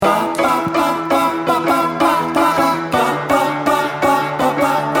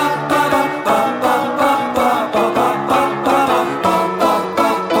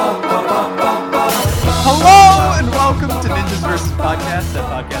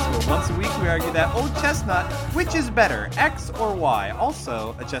podcast where once a week we argue that old chestnut, which is better, X or Y?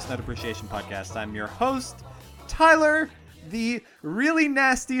 Also a chestnut appreciation podcast. I'm your host, Tyler, the really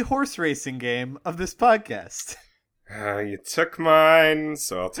nasty horse racing game of this podcast. You took mine,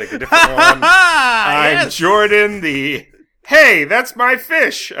 so I'll take a different one. I'm Yes! Jordan, the hey, that's my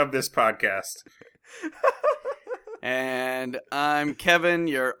fish of this podcast. And I'm Kevin,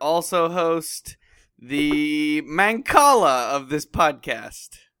 your also host, the Mancala of this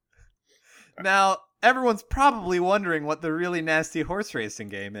podcast. Now, everyone's probably wondering what the really nasty horse racing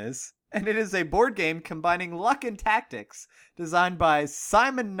game is. And it is a board game combining luck and tactics, designed by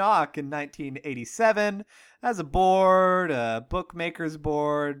Simon Nock in 1987, as a board, a bookmaker's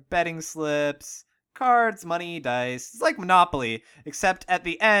board, betting slips, cards, money, dice. It's like Monopoly, except at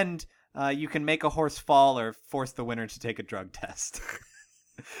the end, you can make a horse fall or force the winner to take a drug test.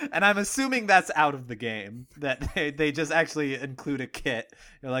 And I'm assuming that's out of the game, that they just actually include a kit.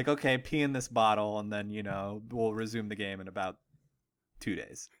 You're like, okay, pee in this bottle, and then, we'll resume the game in about 2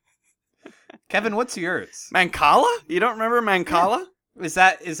 days. Kevin, what's yours? Mancala? You don't remember Mancala?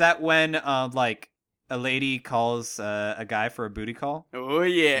 Yeah. Is that when like a lady calls a guy for a booty call? Oh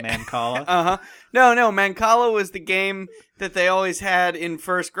yeah, Mancala. No, Mancala was the game that they always had in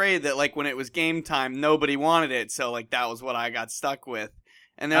first grade. That like when it was game time, nobody wanted it, so like that was what I got stuck with.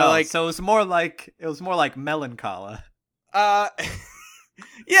 And they're like, so it was more like Melanchola. Yeah,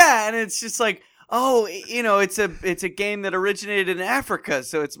 and it's just like, oh, it's a game that originated in Africa,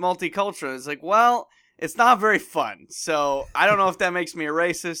 so it's multicultural. It's like, well, it's not very fun. So I don't know if that makes me a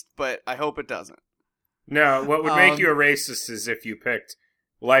racist, but I hope it doesn't. No, what would make you a racist is if you picked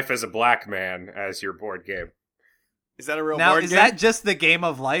Life as a Black Man as your board game. Is that a real now, board is game? that just the game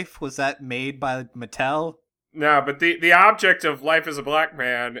of life? Was that made by Mattel? No, but the object of Life as a Black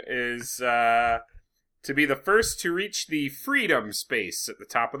Man is to be the first to reach the freedom space at the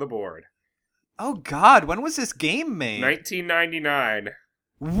top of the board. Oh, God. When was this game made? 1999.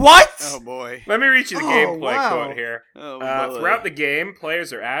 What? Oh, boy. Let me read you the gameplay wow. quote here. Oh, boy. Throughout the game,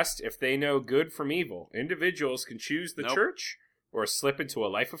 players are asked if they know good from evil. Individuals can choose the church or slip into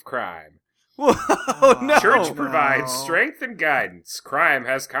a life of crime. Whoa, no. Church provides strength and guidance. Crime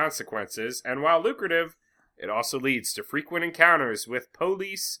has consequences, and while lucrative, it also leads to frequent encounters with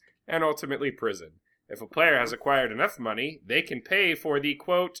police and ultimately prison. If a player has acquired enough money, they can pay for the,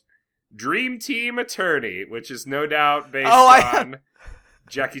 quote, Dream Team Attorney, which is no doubt based on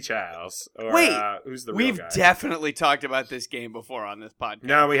Jackie Childs. Or, Wait, who's the real we've guy? definitely talked about this game before on this podcast.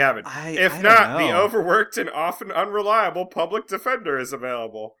 No, we haven't. If I not, don't the know. overworked and often unreliable public defender is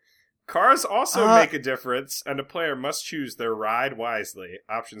available. Cars also make a difference, and a player must choose their ride wisely.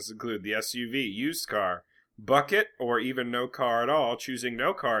 Options include the SUV, used car, bucket, or even no car at all. Choosing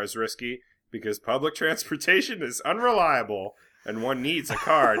no car is risky because public transportation is unreliable, and one needs a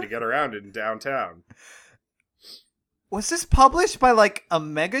car to get around in downtown. Was this published by, like, a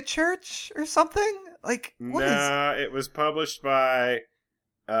mega church or something? Like, what is... It was published by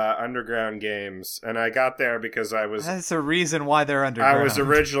Underground Games, and I got there because I was... That's a reason why they're underground. I was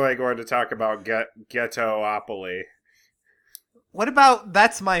originally going to talk about Ghetto-opoly. What about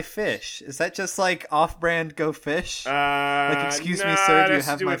That's My Fish? Is that just like off-brand Go Fish? Like, excuse me, sir, do you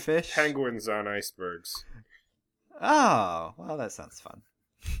have my fish? Penguins on icebergs. Oh, well, that sounds fun.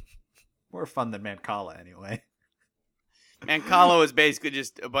 More fun than Mancala, anyway. Mancala was basically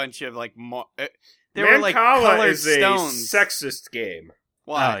just a bunch of like they were like Mancala colored is a stones. sexist game.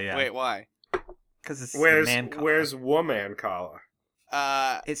 Why? Oh, yeah. Wait, why? Because it's Where's Mancala.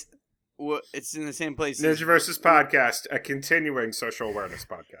 Womancala? It's in the same place. Ninja vs. Podcast, a continuing social awareness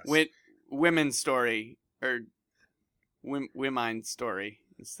podcast. Women's story or women's story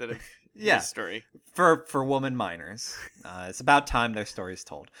instead of his story. For woman miners. It's about time their story's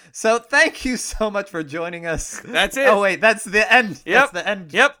told. So thank you so much for joining us. That's it. Oh, wait, that's the end. Yep. That's the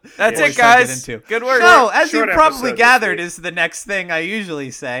end. Yep. That's Before it, we start guys. getting into. Good work. So, as you Short probably episode this gathered, week. is the next thing I usually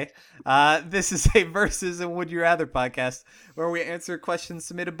say. This is a Versus and Would You Rather podcast where we answer questions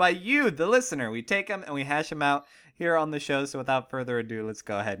submitted by you, the listener. We take them and we hash them out here on the show. So without further ado, let's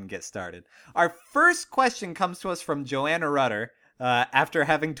go ahead and get started. Our first question comes to us from Joanna Rutter. After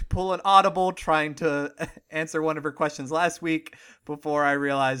having to pull an audible trying to answer one of her questions last week before I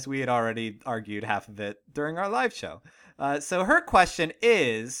realized we had already argued half of it during our live show. So her question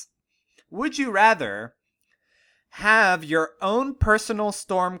is, would you rather have your own personal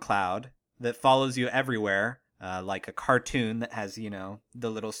storm cloud that follows you everywhere, like a cartoon that has, the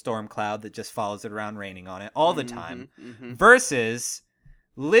little storm cloud that just follows it around raining on it all the time, versus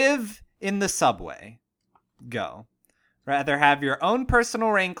live in the subway? Go. Rather have your own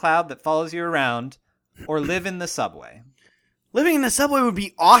personal rain cloud that follows you around or live in the subway? Living in the subway would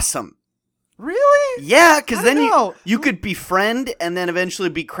be awesome. Really? Yeah, because I then don't know. you could befriend and then eventually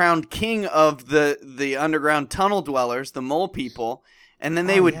be crowned king of the underground tunnel dwellers, the mole people, and then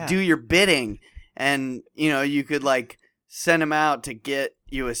they would do your bidding, and you could like send them out to get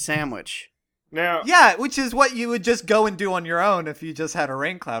you a sandwich. Now, Yeah, which is what you would just go and do on your own if you just had a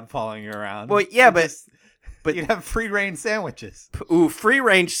rain cloud following you around. Well, yeah, but you'd have free reign sandwiches. Ooh, free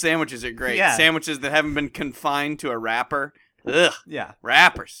range sandwiches are great. Yeah. Sandwiches that haven't been confined to a wrapper. Ugh, Yeah.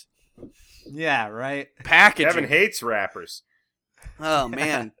 wrappers, Yeah, right. packaging. Kevin hates rappers. Oh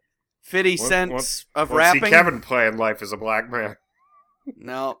man, 50 cents Once- of once rapping. see Kevin playing Life as a Black Man.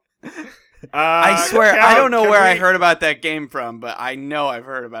 No, I swear Kevin, I don't know can where I we- heard about that game from, but I know I've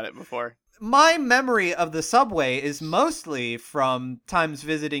heard about it before. My memory of the subway is mostly from times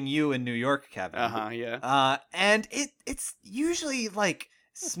visiting you in New York, Kevin. Yeah. And it's usually like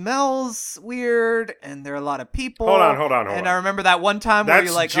smells weird, and there are a lot of people. Hold on. And I remember that one time where That's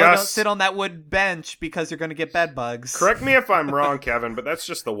you're like, "Oh, don't just- sit on that wood bench because you're going to get bed bugs." Correct me if I'm wrong, Kevin, but that's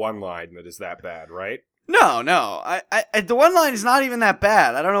just the one line that is that bad, right? No. I the one line is not even that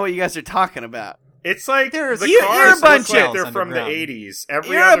bad. I don't know what you guys are talking about. It's like There's- the you're cars a bunch look like of- they're from the underground. 80s.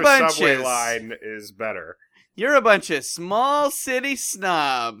 Every You're a other bunch subway of- line is better. You're a bunch of small city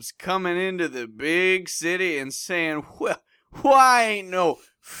snobs coming into the big city and saying, well, I ain't no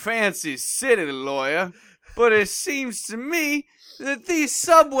fancy city lawyer, but it seems to me that these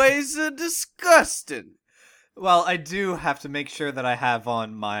subways are disgusting. Well, I do have to make sure that I have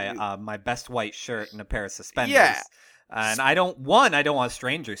on my my best white shirt and a pair of suspenders. Yeah. And I don't want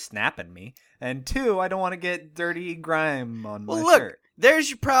strangers snapping me, and two, I don't want to get dirty grime on my Well, look, shirt. there's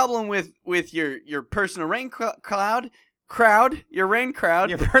your problem with your personal rain crowd, your rain crowd.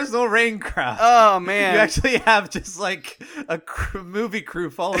 Your personal rain crowd. Oh, man. You actually have just like a movie crew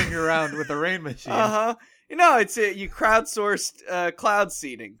following you around with a rain machine. Uh-huh. It's you crowdsourced cloud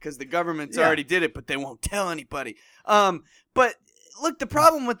seeding because the government's Yeah. already did it, but they won't tell anybody. But look, the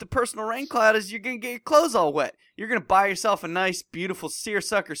problem with the personal rain cloud is you're going to get your clothes all wet. You're going to buy yourself a nice, beautiful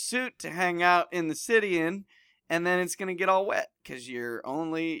seersucker suit to hang out in the city in, and then it's going to get all wet because you're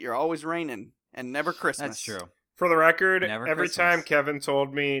always raining and never Christmas. That's true. For the record, Never every Christmas. time Kevin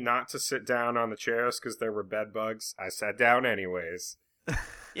told me not to sit down on the chairs because there were bed bugs, I sat down anyways.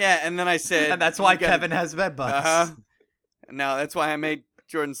 Yeah, and then I said... And that's why you gotta- Kevin has bed bugs. Uh-huh. No, that's why I made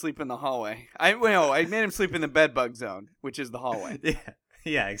Jordan sleep in the hallway. I made him sleep in the bed bug zone, which is the hallway.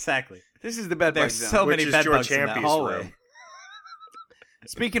 Yeah, exactly. This is the bed bug There's zone. so Which many is bed George bugs in that Hampy's hallway. room.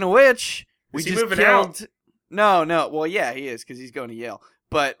 Speaking of which, we Is he just moving killed. No. Well, yeah, he is because he's going to Yale.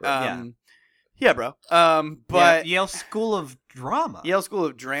 But yeah, bro. But Yale School of Drama. Yale School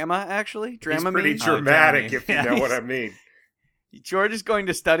of Drama, actually, He's Dramamine. pretty dramatic, Dramamine. if you Yeah, know what he's- I mean. George is going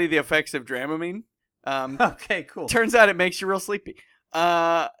to study the effects of Dramamine. Okay, cool. Turns out it makes you real sleepy.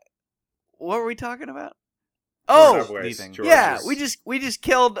 What were we talking about? Oh, Subways, leaving. George's. yeah, we just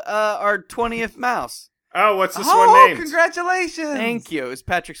killed our 20th mouse. Oh, what's this Oh, one named? congratulations! Thank you. It was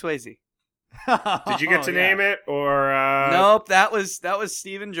Patrick Swayze. Did you get to name it, or Nope, that was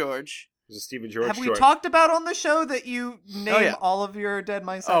Stephen George. was it Stephen George? Have we choice? talked about on the show that you name yeah. all of your dead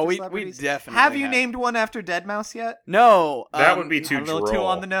mice Oh, after we celebrities? definitely Have you named one after Dead Mouse yet? No, That would be too A little too droll.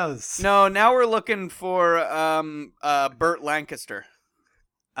 on the nose. No, now we're looking for Burt Lancaster.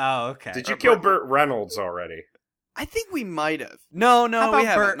 Oh, okay. Did you kill Burt Reynolds already? I think we might have. No, How about we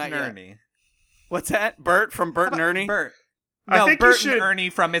haven't. Bert Not and yet. Ernie? What's that? Bert from Bert How and about Ernie? Bert. I No, think you Bert should- and Ernie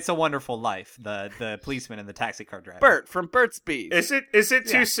from It's a Wonderful Life, the policeman and the taxi car driver. Bert from Bert's Bees. Is it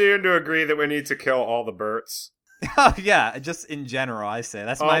too Yeah. soon to agree that we need to kill all the Berts? Oh yeah, just in general, I say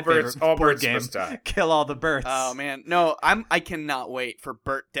that's All my birds- favorite all board birds game. must die. Kill all the birds. Oh man, no! I cannot wait for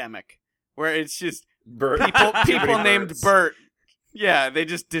Bert Demick, where it's just Bert. people Too many named birds. Bert. Yeah, they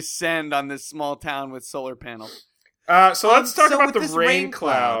just descend on this small town with solar panels. So let's talk so about with the this rain rain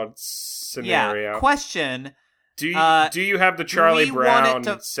cloud- cloud scenario. Yeah. Question. Do you Uh, do you have the Charlie we want it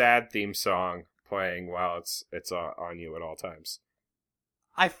Brown to- sad theme song playing while it's on you at all times?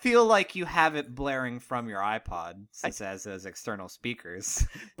 I feel like you have it blaring from your iPod, since it has those external speakers.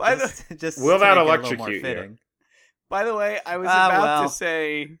 By just Will to that make it a little electrocute more you? fitting. By the way, I was well. about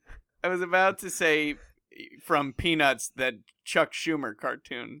to say from Peanuts that Chuck Schumer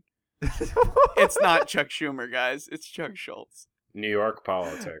cartoon. It's not Chuck Schumer, guys. It's Chuck Schultz. New York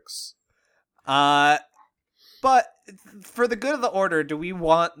politics. But for the good of the order, do we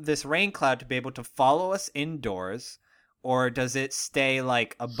want this rain cloud to be able to follow us indoors, or does it stay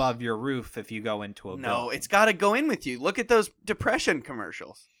like above your roof if you go into a No, building? it's got to go in with you. Look at those depression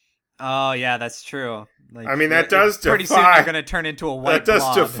commercials. Oh yeah, that's true. Like, I mean, that does pretty soon defy- you're going to turn into a white. That does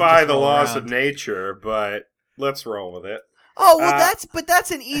blob and defy just the roll laws around. of nature, but let's roll with it. Oh, well,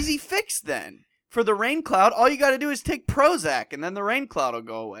 that's an easy fix then. For the rain cloud, all you got to do is take Prozac, and then the rain cloud will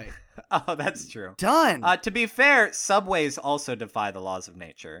go away. Oh, that's true. Done. To be fair, subways also defy the laws of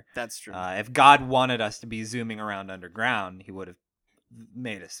nature. That's true. If God wanted us to be zooming around underground, he would have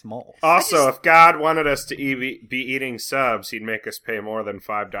made us moles. Also, if God wanted us to be eating subs, he'd make us pay more than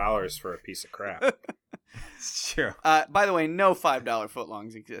 $5 for a piece of crap. It's true. By the way, no $5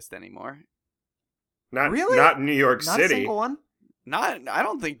 footlongs exist anymore. Really? Not in New York Not City. a single one? I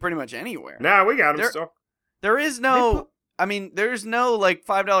don't think pretty much anywhere. No, we got them still. There is no. There's no like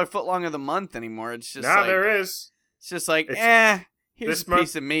 $5 footlong of the month anymore. It's just there is. It's just like, here's a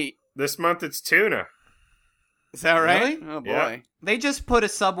piece of meat. This month it's tuna. Is that right? Really? Oh boy. Yeah. They just put a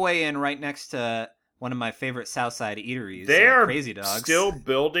Subway in right next to one of my favorite Southside eateries. They are Crazy Dogs. still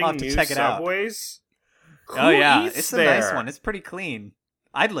building I'll have to new check it out. subways. Oh yeah, eats it's there? a nice one. It's pretty clean.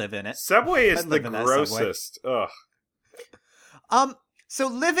 I'd live in it. Subway is I'd the live in that Subway. grossest. Ugh. So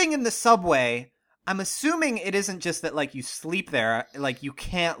living in the Subway, I'm assuming it isn't just that like you sleep there, like you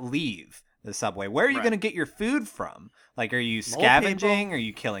can't leave the Subway. Where are you Right. going to get your food from? Like, are you scavenging? Are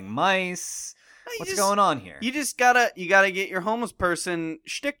you killing mice? What's going on here? You just gotta get your homeless person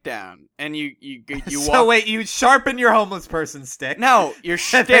shtick down, and you So walk. wait, you sharpen your homeless person stick. No, your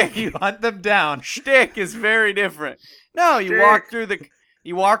And then shtick. you hunt them down. Shtick is very different. No, you walk through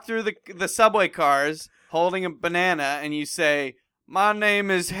the subway cars holding a banana, and you say, "My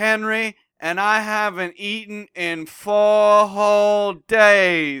name is Henry, and I haven't eaten in 4 whole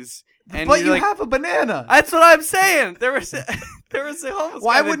days." And But you're you like, have a banana. That's what I'm saying. There was a homeless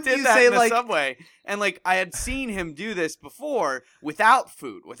Why guy that wouldn't did you that say, in the like- subway, and like I had seen him do this before without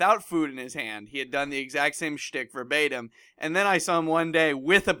food in his hand. He had done the exact same shtick verbatim, and then I saw him one day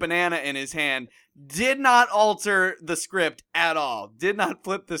with a banana in his hand. Did not alter the script at all. Did not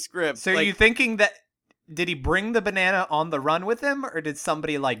flip the script. So are Like, you thinking that did he bring the banana on the run with him, or did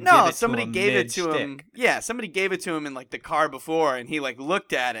somebody like give no, it somebody to him gave it to him. mid-shtick? Yeah, somebody gave it to him in like the car before, and he like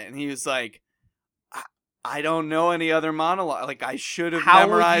looked at it, and he was like, I don't know any other monologue. Like, I should have How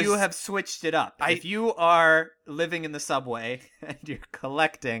memorized. would you have switched it up? If you are living in the Subway and you're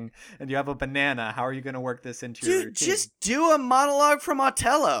collecting and you have a banana, how are you going to work this into your Dude, routine? just do a monologue from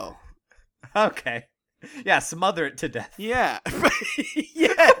Othello. Okay. Yeah, smother it to death. Yeah.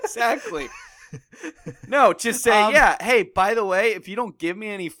 Yeah, exactly. No, just say, hey, by the way, if you don't give me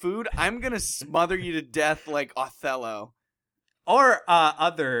any food, I'm going to smother you to death like Othello. Or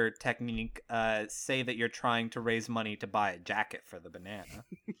other technique, say that you're trying to raise money to buy a jacket for the banana.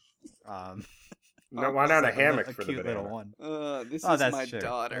 No, why not a hammock a for the cute banana? little one. This Oh, is that's my true.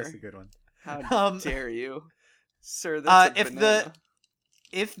 daughter. That's a good one. How dare you? Sir, that's a banana.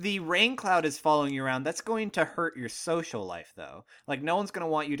 If the rain cloud is following you around, that's going to hurt your social life, though. Like, no one's going to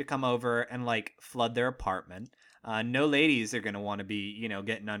want you to come over and, like, flood their apartment. No ladies are going to want to be,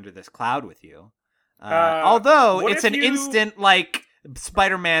 getting under this cloud with you. Although, what it's if an instant, like,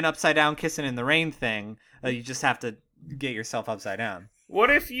 Spider-Man upside down kissing in the rain thing. You just have to get yourself upside down. What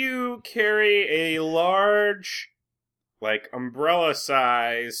if you carry a large, like,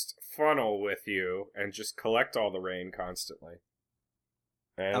 umbrella-sized funnel with you and just collect all the rain constantly?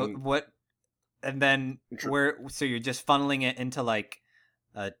 And What? And then so you're just funneling it into like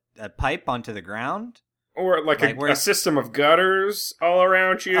a pipe onto the ground, or like a system of gutters all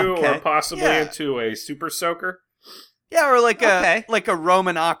around you, Okay. or possibly Yeah. into a super soaker. Yeah, or like Okay. a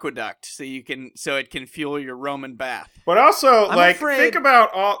Roman aqueduct, so it can fuel your Roman bath. But also, I'm like, afraid- think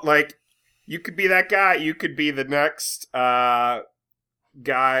about you could be that guy. You could be the next guy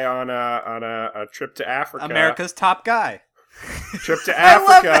on a trip to Africa. America's top guy. Trip to I love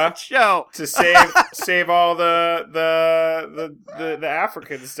Africa that show. to save all the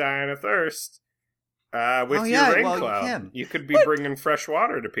Africans dying of thirst. With your rain cloud, you could be bringing fresh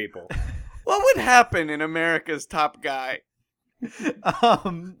water to people. What would happen in America's Top Guy?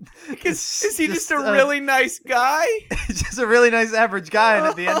 Is he just a really nice guy? just a really nice average guy, and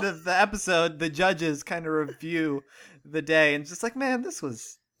at the end of the episode, the judges kind of review the day and just like, man, this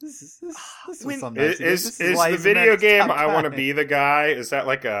was some nice. Is the video game I Want to Be the Guy? Is that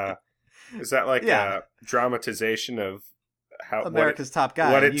like a dramatization of how America's Top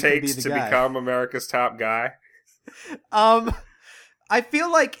Guy? What it You can takes be to the guy. become America's top guy? I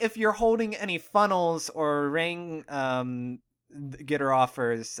feel like if you're holding any funnels or rain getter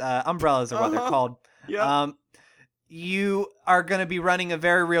offers, umbrellas are what they're called. Yeah. You are going to be running a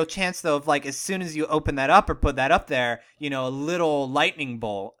very real chance, though, of like as soon as you open that up or put that up there, a little lightning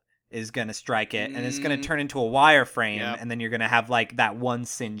bolt is going to strike it, and it's going to turn into a wireframe, and then you're going to have like that one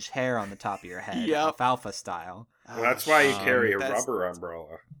singed hair on the top of your head, alfalfa style. Well, that's why you carry a rubber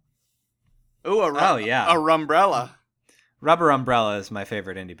umbrella. Ooh, a rumbrella. Rubber Umbrella is my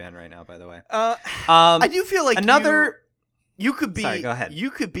favorite indie band right now, by the way. I do feel like you could be. Sorry, go ahead.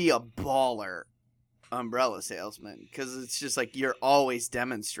 You could be a baller umbrella salesman because it's just like you're always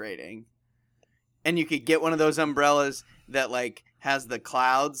demonstrating, and you could get one of those umbrellas that like has the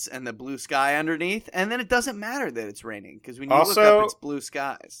clouds and the blue sky underneath, and then it doesn't matter that it's raining because when you look up, it's blue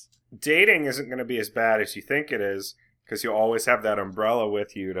skies. Dating isn't going to be as bad as you think it is because you'll always have that umbrella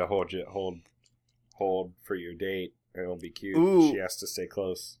with you to hold for your date. It'll be cute. Ooh. She has to stay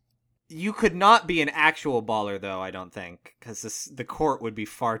close. You could not be an actual baller, though, I don't think, because the court would be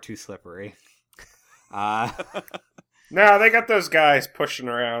far too slippery. No, they got those guys pushing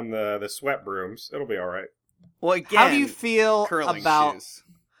around the sweat brooms. It'll be all right. Well, again, how do you feel about shoes.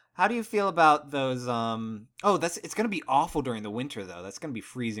 How do you feel about those? It's going to be awful during the winter, though. That's going to be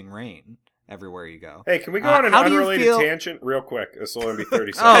freezing rain everywhere you go. Hey, can we go on an unrelated tangent real quick? This will only be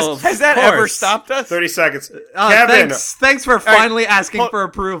 30 seconds. Has that ever stopped us? 30 seconds. Kevin. Thanks for finally asking for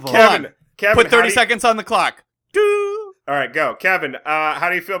approval. Kevin, put 30 seconds on the clock. All right, go. Kevin, how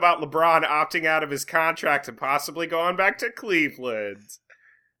do you feel about LeBron opting out of his contract and possibly going back to Cleveland?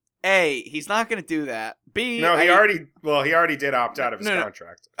 A, he's not going to do that. B, no, he already did opt out of his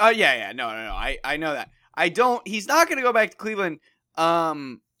contract. Oh, yeah, no. I know that. He's not going to go back to Cleveland,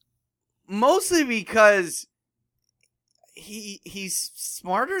 mostly because he's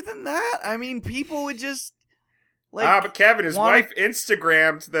smarter than that. I mean, people would just but Kevin, his wife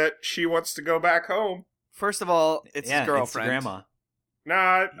Instagrammed that she wants to go back home. First of all, it's his girlfriend. Grandma.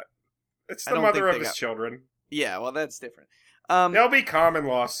 Nah, it's the mother of his children. Yeah, well, that's different. They'll be common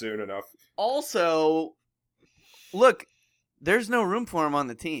law soon enough. Also, look, there's no room for him on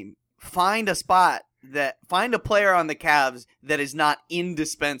the team. Find a player on the Cavs that is not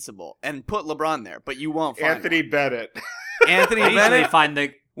indispensable and put LeBron there, but you won't find Anthony Bennett. Anthony I Bennett. usually find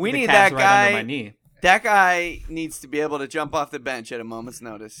We the need Cavs that right guy. under my knee. That guy needs to be able to jump off the bench at a moment's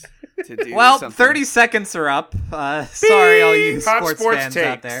notice to do Well, something. 30 seconds are up. Sorry, all you Hot sports fans takes.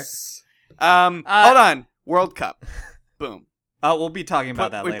 out there. Hold on. World Cup. Boom. Oh, we'll be talking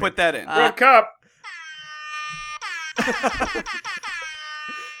about that later. We put that in. World Cup.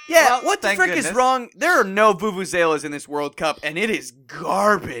 Yeah, Well, what the thank frick is goodness. wrong? There are no vuvuzelas in this World Cup, and it is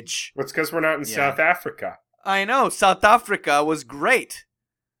garbage. Well, it's because we're not in South Africa. I know. South Africa was great.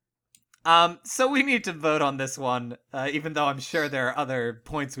 So we need to vote on this one, even though I'm sure there are other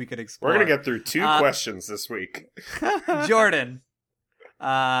points we could explore. We're going to get through 2 questions this week. Jordan,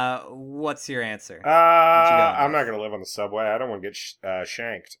 what's your answer? I'm not going to live on the subway. I don't want to get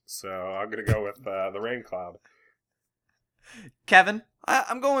shanked. So I'm going to go with the rain cloud. Kevin?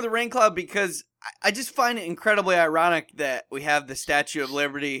 I'm going with the Rain Cloud because I just find it incredibly ironic that we have the Statue of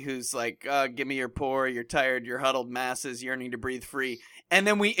Liberty who's like, give me your poor, you're tired, you're huddled masses yearning to breathe free. And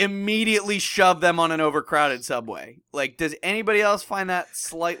then we immediately shove them on an overcrowded subway. Like, does anybody else find that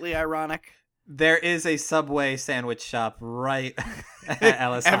slightly ironic? There is a Subway sandwich shop right at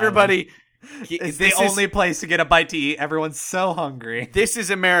Ellis Everybody. It's the only place to get a bite to eat. Everyone's so hungry. This is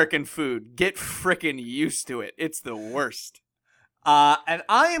American food. Get frickin' used to it. It's the worst. And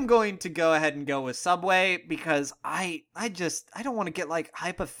I am going to go ahead and go with Subway because I don't want to get like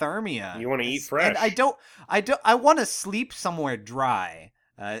hypothermia. You want to eat fresh. And I want to sleep somewhere dry.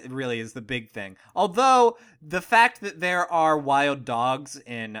 It really is the big thing. Although the fact that there are wild dogs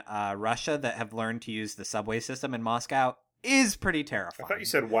in Russia that have learned to use the subway system in Moscow is pretty terrifying. I thought you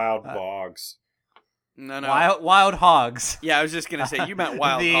said wild bogs. No. Wild hogs. Yeah, I was just going to say, you meant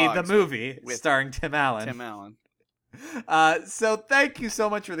Wild Hogs. The movie starring Tim Allen. Tim Allen. So thank you so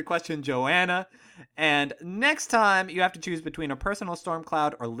much for the question, Joanna. And next time you have to choose between a personal storm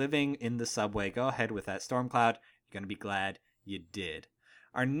cloud or living in the subway, go ahead with that storm cloud. You're going to be glad you did.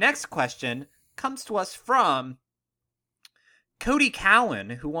 Our next question comes to us from Cody Cowan,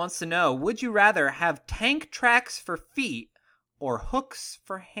 who wants to know, would you rather have tank tracks for feet or hooks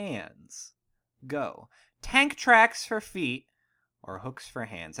for hands? Go. Tank tracks for feet or hooks for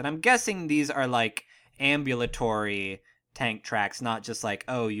hands. And I'm guessing these are like ambulatory tank tracks, not just like,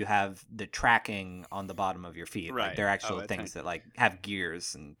 oh, you have the tracking on the bottom of your feet. Right. Like, they're actual things that like have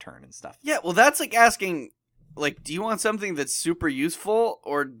gears and turn and stuff. Yeah, well, that's like asking, like, do you want something that's super useful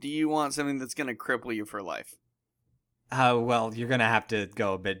or do you want something that's going to cripple you for life? Well, you're going to have to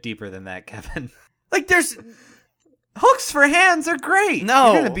go a bit deeper than that, Kevin. Like, there's... Hooks for hands are great.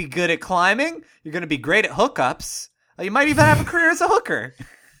 No. You're going to be good at climbing. You're going to be great at hookups. You might even have a career as a hooker.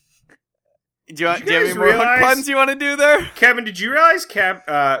 Do you have guys any more Hook puns you want to do there? Kevin, did you realize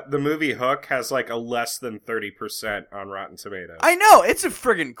the movie Hook has like a less than 30% on Rotten Tomatoes? I know, it's a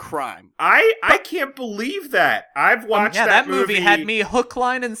friggin' crime. I can't believe that. I've watched that movie had me hook,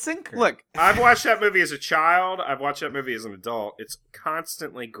 line, and sinker. Look, I've watched that movie as a child. I've watched that movie as an adult. It's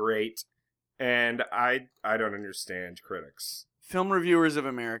constantly great, and I don't understand critics. Film Reviewers of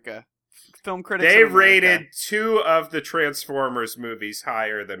America. Film critics They of America. rated 2 of the Transformers movies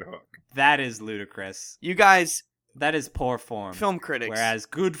higher than Hook. That is ludicrous. You guys, That is poor form. film critics. Whereas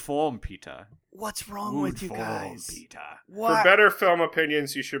good form, Peter. What's wrong Good with you form, guys? Peter. What? For better film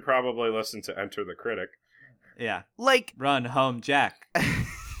opinions, you should probably listen to Enter the Critic. Yeah. Like, Run home, Jack.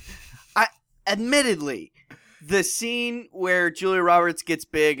 admittedly, the scene where Julia Roberts gets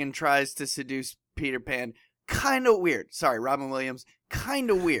big and tries to seduce Peter Pan, kind of weird. Sorry, Robin Williams, kind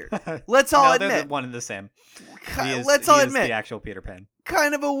of weird. Let's all They're admit. one and the same. Let's all he is admit. the actual Peter Pan.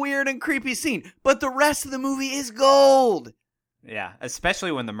 Kind of a weird and creepy scene, but the rest of the movie is gold. Yeah,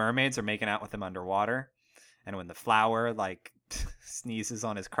 especially when the mermaids are making out with him underwater, and when the flower sneezes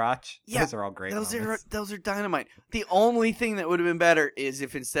on his crotch. Yeah, those are all great. Those are dynamite. The only thing that would have been better is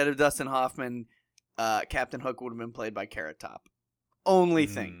if instead of Dustin Hoffman, Captain Hook would have been played by Carrot Top. Only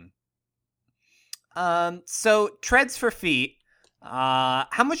thing. So treads for feet.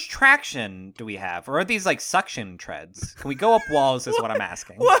 How much traction do we have? Or are these like suction treads? Can we go up walls is what I'm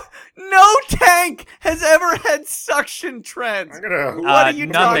asking. What? No tank has ever had suction treads. I'm gonna. What are you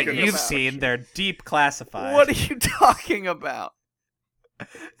none talking that you've about? seen. They're deep classified. What are you talking about?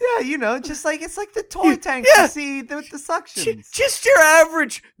 Yeah, just like it's like the toy tanks yeah. you see with the suctions. Just your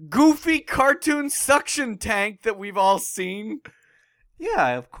average goofy cartoon suction tank that we've all seen.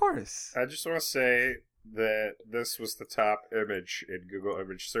 Yeah, of course. I just want to say that this was the top image in Google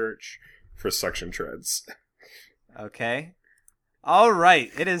image search for suction treads. Okay. All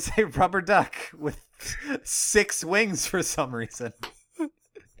right. It is a rubber duck with 6 wings for some reason.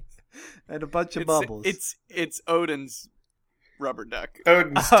 And a bunch of bubbles. It's Odin's rubber duck.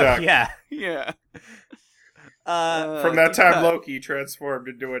 Odin's duck. Yeah. Yeah. From that time Loki transformed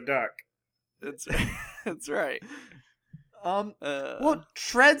into a duck. That's right. Well,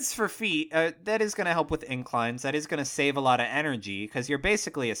 treads for feet, that is going to help with inclines. That is going to save a lot of energy because you're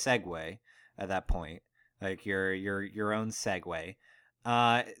basically a Segway at that point. Like you're your own Segway.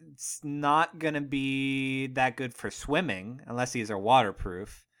 It's not going to be that good for swimming unless these are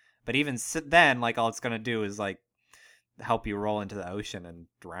waterproof. But even then, like all it's going to do is like help you roll into the ocean and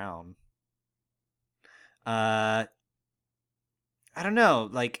drown. I don't know,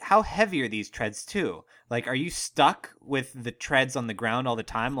 like, how heavy are these treads, too? Like, are you stuck with the treads on the ground all the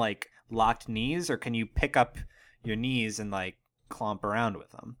time, like, locked knees? Or can you pick up your knees and, like, clomp around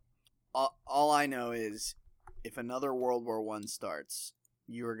with them? All I know is, if another World War I starts,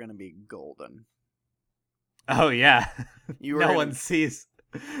 you are going to be golden. Oh, yeah. No one sees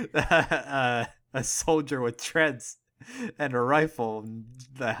a soldier with treads and a rifle and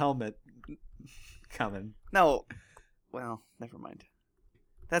the helmet coming. No. Well, never mind.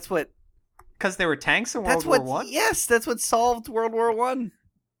 That's what... Because they were tanks in World War One? Yes, that's what solved World War One.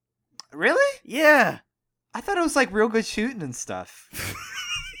 Really? Yeah. I thought it was like real good shooting and stuff.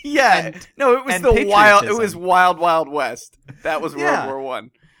 Yeah. No, it was and It was Wild Wild West. That was Yeah. World War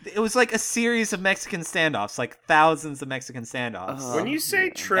One. It was like a series of Mexican standoffs, like thousands of Mexican standoffs. When you say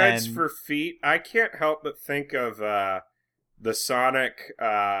treads And- for feet, I can't help but think of the Sonic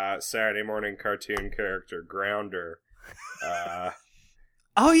Saturday morning cartoon character Grounder.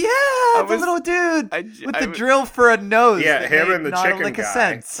 Oh yeah, the was- little dude with the I- drill for a nose. Yeah, that him made and the not a chicken lick of guy.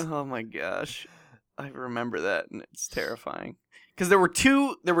 sense. Oh my gosh, I remember that, and it's terrifying. Because there were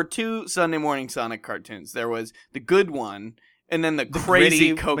two Sunday morning Sonic cartoons. There was the good one, and then the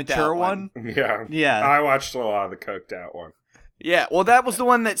crazy Gritty, coked mature out one. Yeah. Yeah. I watched a lot of the coked out one. Yeah, well, that was the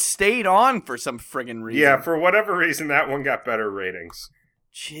one that stayed on for some friggin' reason. Yeah, for whatever reason, that one got better ratings.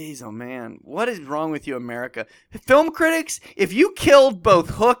 Jeez, oh man, what is wrong with you, America? Film critics, if you killed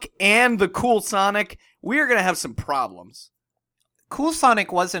both Hook and the cool Sonic, we're gonna have some problems. Cool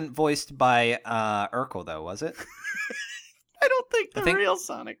Sonic wasn't voiced by Urkel, though, was it? I don't think the I think- real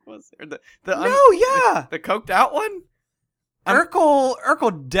Sonic was there. No, yeah. The coked out one.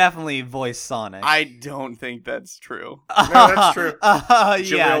 Urkel definitely voiced Sonic. I don't think that's true. No, that's true.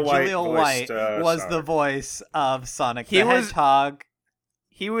 Yeah, Jaleel White Jaleel voiced, White was Sonic. the voice of Sonic He the was- Hedgehog.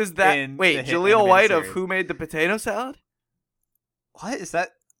 He was that. In Wait, the hit Jaleel animated White of series. Who Made the Potato Salad? What is that?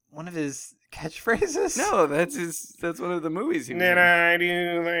 One of his catchphrases? No, that's his. That's one of the movies he was Did in. I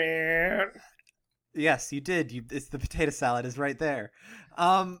do that? Yes, you did. It's the potato salad is right there.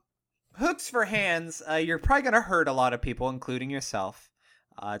 Hooks for hands. You're probably gonna hurt a lot of people, including yourself.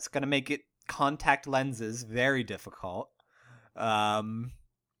 It's gonna make it contact lenses, very difficult.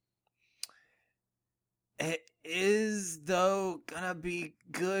 It is, though, gonna be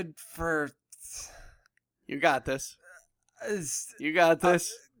good for... You got this. uh, You got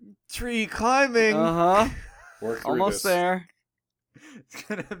this. tree climbing. Uh-huh. Work through Almost this. there. It's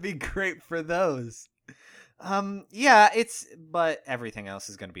gonna be great for those. Yeah, but everything else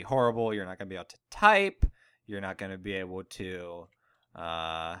is gonna be horrible. You're not gonna be able to type. You're not gonna be able to,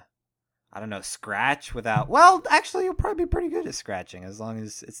 I don't know, scratch without. Well, actually, you'll probably be pretty good at scratching as long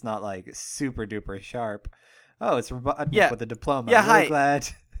as it's not like super duper sharp. Oh, it's Robotnik Yeah. with a diploma. Yeah, I'm really hi. glad.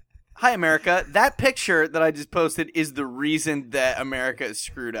 Hi, America. That picture that I just posted is the reason that America is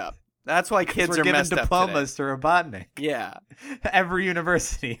screwed up. That's why kids We're are giving messed up today. diplomas to Robotnik. Yeah. Every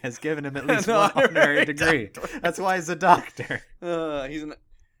university has given him at least An one honorary honorary degree. doctorate. That's why he's a doctor. He's an.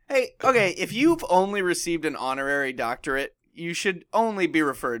 Hey, okay. If you've only received an honorary doctorate, you should only be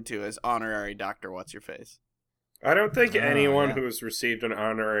referred to as honorary Doctor What's Your Face. I don't think Oh, anyone yeah. who has received an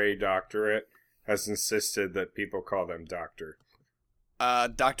honorary doctorate has insisted that people call them doctor.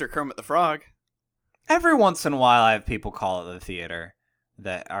 Dr. Kermit the Frog. Every once in a while, I have people call at the theater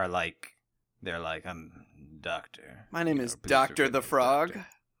that are like, they're like, I'm doctor. My name You is know, please Dr. refer the to me as Frog.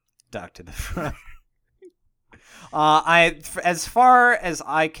 Doctor the Frog. As far as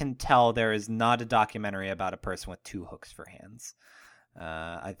I can tell, there is not a documentary about a person with two hooks for hands.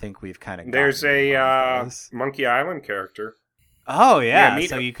 I think we've kind of. There's a Monkey Island character. Oh yeah, Yeah,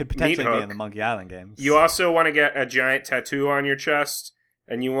 so you could Meat potentially be Hook. in the Monkey Island games. You also want to get a giant tattoo on your chest,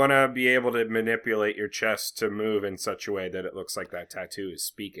 and you want to be able to manipulate your chest to move in such a way that it looks like that tattoo is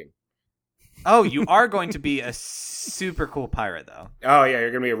speaking. Oh, you are going to be a super cool pirate, though. Oh yeah,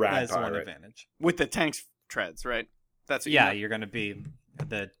 you're gonna be a rad That's one pirate. advantage. With the tanks treads, right? That's what Yeah, you you're going to be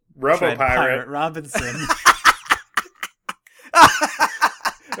the Robo Tread Pirate pirate. Robinson.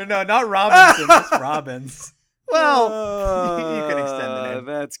 No, not Robinson, just Robbins. Well, you can extend the name.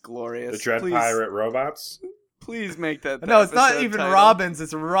 That's glorious. The Dread please, Pirate robots. Please make that. No, it's not episode even title. Robbins,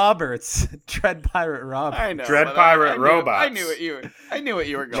 it's Roberts. Tread Pirate Roberts. I know. Dread but Pirate I knew, robots. I knew what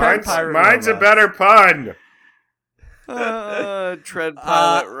you were going. Tread Mine's, Pirate mine's a robots. better pun. Tread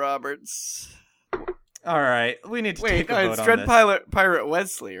Pilot Roberts. All right, we need to Wait, take a no, vote it's on Tread this. Pirate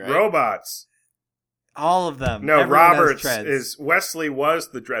Wesley, right? Robots. All of them. No, Everyone has Roberts treads. is Wesley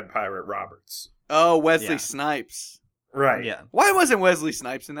was the Dread Pirate Roberts. Oh, Wesley Yeah. Snipes. Right. Yeah. Why wasn't Wesley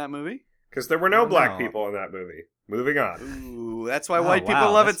Snipes in that movie? Because there were no Oh, black no. people in that movie. Moving on. Ooh, that's why Oh, white people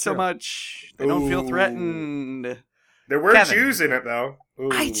wow, love it that's so true. much. They don't feel Ooh. threatened. There were Kevin. Jews in it, though. Ooh.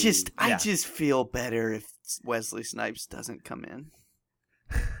 I just feel better if Wesley Snipes doesn't come in.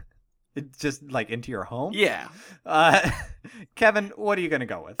 It's just like into your home. Yeah. Kevin, what are you gonna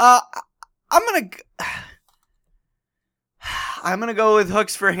go with? I'm gonna go with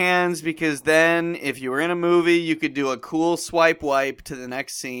hooks for hands because then, if you were in a movie, you could do a cool swipe wipe to the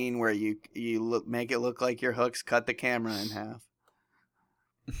next scene where you make it look like your hooks cut the camera in half.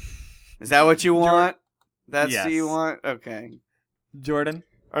 Is that what you want? That's what you Yes. want? Okay. Jordan.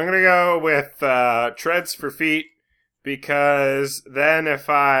 I'm going to go with treads for feet because then if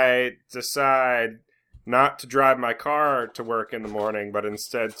I decide not to drive my car to work in the morning, but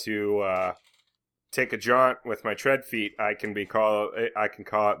instead to take a jaunt with my tread feet, I can call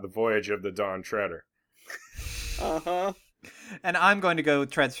it the Voyage of the Dawn Treader. Uh-huh. And I'm going to go with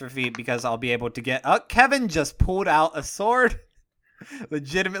treads for feet because I'll be able to get... Kevin just pulled out a sword.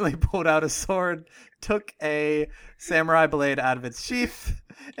 Legitimately pulled out a sword. Took a samurai blade out of its sheath.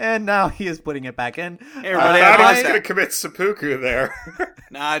 And now he is putting it back in. Hey, I everybody, thought he was I- going to commit seppuku there.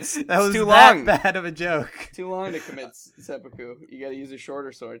 Nah, it's That was too that long. bad of a joke. Too long to commit seppuku. You gotta use a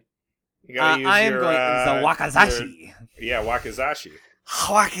shorter sword. You gotta use I am your, going the Wakazashi. Wakizashi.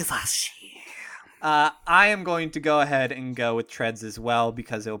 Wakizashi. I am going to go ahead and go with treads as well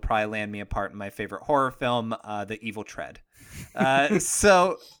because it will probably land me a part in my favorite horror film, The Evil Tread.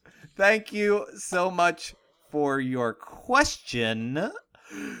 So thank you so much for your question,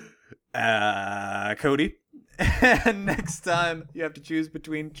 Cody. And next time you have to choose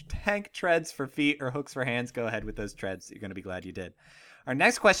between tank treads for feet or hooks for hands, go ahead with those treads. You're going to be glad you did. Our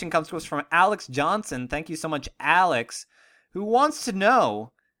next question comes to us from Alex Johnson. Thank you so much, Alex, who wants to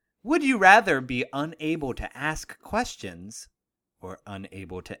know, would you rather be unable to ask questions or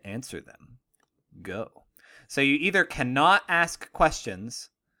unable to answer them? Go. So you either cannot ask questions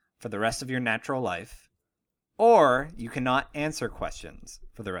for the rest of your natural life, or you cannot answer questions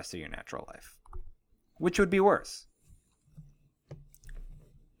for the rest of your natural life. Which would be worse?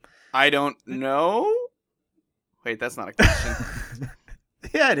 I don't know. Wait, that's not a question.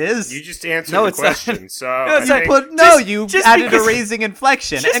 Yeah, it is. You just answered No, the it's not. question. So No, I it's not. think- But no, Just- you just added because- a raising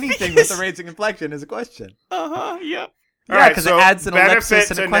inflection. just Anything because- with a raising inflection is a question. Yeah. All Yeah, right, because so it adds an ellipsis benefit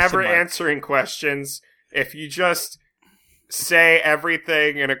and to a question never mark. answering questions. If you just say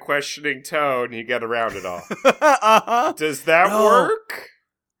everything in a questioning tone, you get around it all. Does that No. work?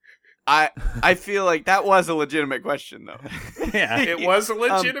 I feel like that was a legitimate question though. Yeah. It was a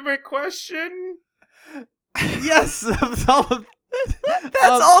legitimate question. Yes. That's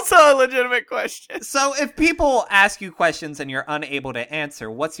also a legitimate question. So if people ask you questions and you're unable to answer,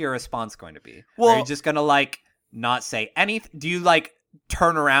 what's your response going to be? Well- Are you just going to like not say anything? Do you like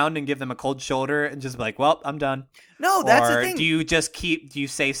turn around and give them a cold shoulder and just be like, well, I'm done? No, that's or the thing. do you just do you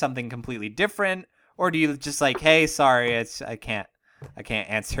say something completely different? Or do you just like, hey, sorry, I can't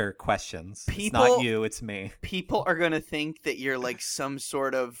answer questions. It's not People- you, it's me. People are gonna think that you're like some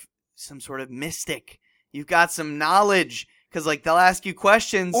sort of mystic. You've got some knowledge because like they'll ask you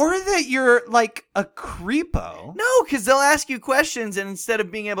questions. Or that you're like a creepo. No, because they'll ask you questions, and instead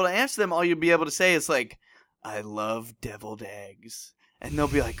of being able to answer them, all you'll be able to say is like, "I love deviled eggs," and they'll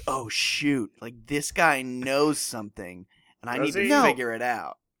be like, "Oh shoot! Like this guy knows something, and I need Does to he? No. figure it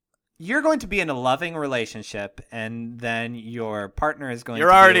out." You're going to be in a loving relationship, and then your partner is going You're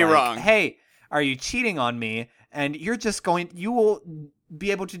to be already like, wrong. Hey, are you cheating on me? And you will be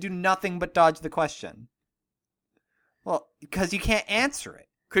able to do nothing but dodge the question. Well, because you can't answer it.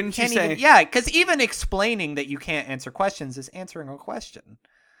 Couldn't you Can't say? even, yeah, because even explaining that you can't answer questions is answering a question.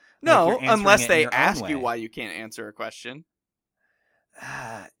 No, Like, you're answering unless it in they your own ask you way. why you can't answer a question.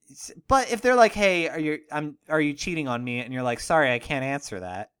 But if they're like, "Hey, are you cheating on me?" and you're like, "Sorry, I can't answer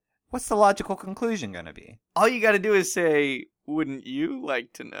that," what's the logical conclusion going to be? All you got to do is say, "Wouldn't you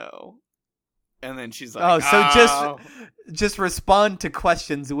like to know?" And then she's like, Oh, so "Oh, just respond to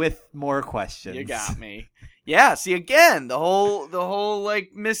questions with more questions. you got me." Yeah. See, again, the whole like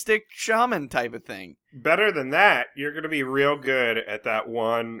mystic shaman type of thing. Better than that, you're going to be real good at that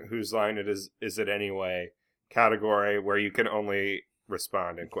one whose line it is it anyway category where you can only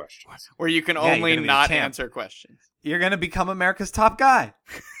respond in questions. Where you can Yeah, you're only gonna be a not champ. answer questions. You're going to become America's top guy.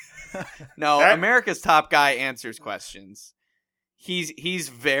 No, That- America's Top Guy answers questions. He's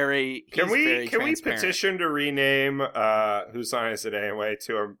very. Can he's very we transparent. petition to rename whose line is it anyway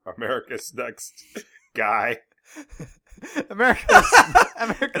to America's Next Guy? America's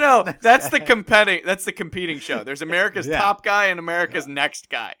No, that's the Next competing show. There's America's Yeah. Top Guy and America's Next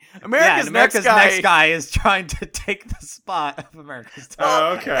Guy. Guy. America's, America's Next Guy. Next Guy is trying to take the spot of America's top.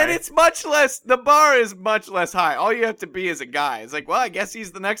 Oh, okay. And it's much less. The bar is much less high. All you have to be is a guy. It's like, well, I guess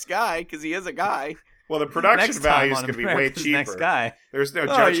he's the next guy because he is a guy. Well, the production Next value time is on going to be way America's cheaper. Next Guy. There's no Oh,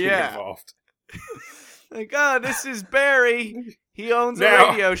 judgment yeah. involved. Like, oh, this is Barry. He owns a Now-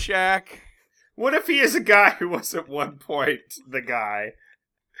 Radio Shack. What if he is a guy who was at one point the guy,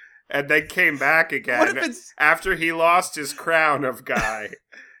 and then came back again What if it's after he lost his crown of guy?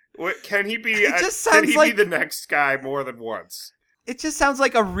 What can he be? It just can sounds he like- be the next guy more than once? It just sounds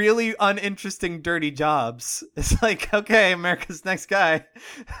like a really uninteresting Dirty Jobs. It's like, okay, America's Next Guy.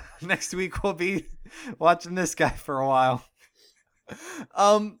 Next week we'll be watching this guy for a while.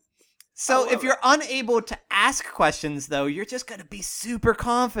 So if you're unable to ask questions, though, you're just going to be super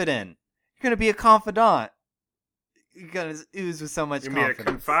confident. You're going to be a confidant. You're going to ooze with so much You mean a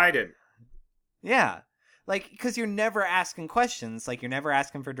confidence. confidant? Yeah. Like, because you're never asking questions. Like, you're never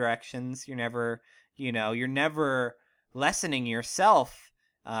asking for directions. You're never lessening yourself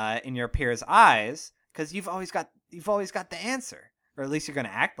in your peers' eyes because you've always got the answer, or at least you're going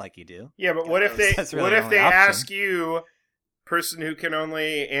to act like you do. Yeah, but what if they That's really what the if only they option. ask you, person who can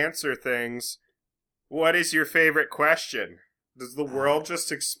only answer things, what is your favorite question? Does the world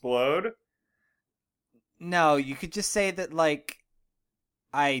just explode? No, you could just say that, like,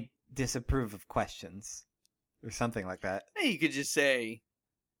 I disapprove of questions, or something like that. Hey, you could just say,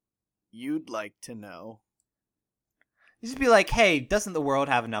 "You'd like to know." You just be like, hey, doesn't the world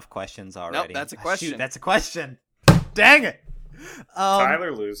have enough questions already? that's a Ah, question. Shoot, that's a question. Dang it.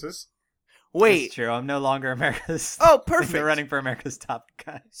 Tyler loses. Wait. That's true. I'm no longer America's. Oh, in perfect. the running for America's top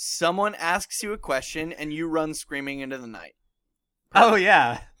guy. Someone asks you a question and you run screaming into the night. Oh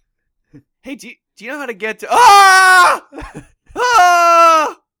yeah. Hey, do you know how to get to? Ah!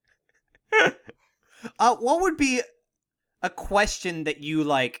 Ah! What would be a question that you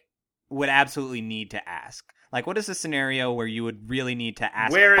like would absolutely need to ask? Like, what is a scenario where you would really need to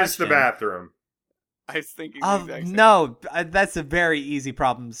ask? Where a is the question? bathroom? I was thinking the exact same. No, that's a very easy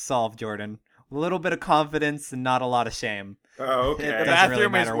problem to solve, Jordan. A little bit of confidence and not a lot of shame. Oh, It okay. The doesn't bathroom really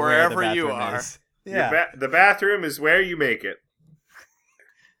is matter where the wherever you bathroom are. is. Yeah. The bathroom is where you make it.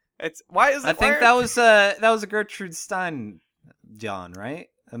 It's why is it? I think why- that was a Gertrude Stein John, right?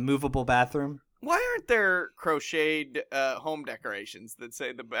 A movable bathroom. Why aren't there crocheted home decorations that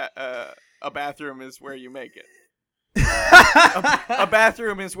say a bathroom is where you make it? A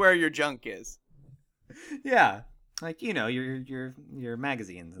bathroom is where your junk is. Yeah, like your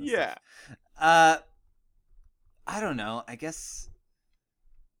magazines. And Yeah. stuff. I don't know. I guess,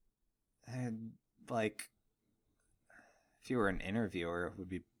 like, if you were an interviewer, it would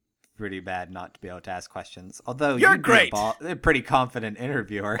be pretty bad not to be able to ask questions. Although You're you'd great. be a pretty confident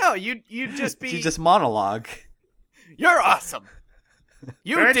interviewer. No, you'd just be. You just monologue. You're awesome.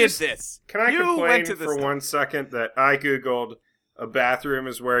 You Can I did just- this. Can I You complain went to this for stuff. 1 second that I Googled a bathroom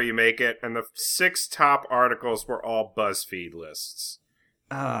is where you make it, and the 6 top articles were all BuzzFeed lists.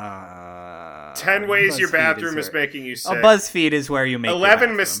 10 ways your bathroom is making you sick. BuzzFeed is where you make 11 your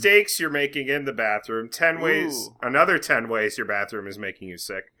bathroom. mistakes you're making in the bathroom. 10 ways, Ooh. another 10 ways your bathroom is making you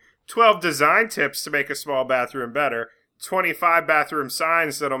sick. 12 design tips to make a small bathroom better. 25 bathroom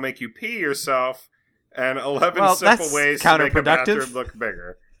signs that'll make you pee yourself. And 11 Well, simple that's ways to make a counterproductive. bathroom look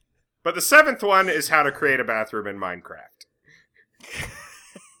bigger. But the 7th one is how to create a bathroom in Minecraft.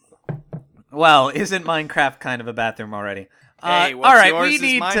 Well, isn't Minecraft kind of a bathroom already? Hey, what's all right, yours we is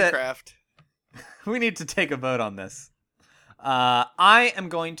need to Minecraft. we need to take a vote on this. I am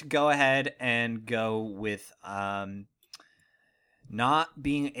going to go ahead and go with not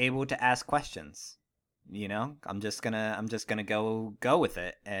being able to ask questions. I'm just gonna go with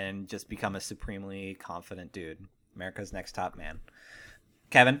it and just become a supremely confident dude. America's Next Top Man.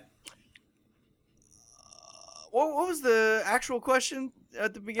 Kevin? What was the actual question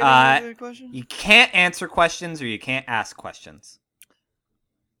at the beginning of the question? You can't answer questions or you can't ask questions.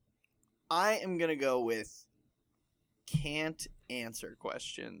 I am going to go with can't answer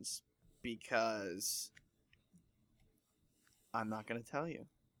questions because I'm not going to tell you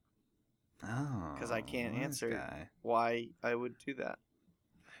Oh. because I can't this answer guy. why I would do that.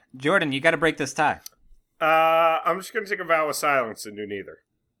 Jordan, you got to break this tie. I'm just going to take a vow of silence and do neither.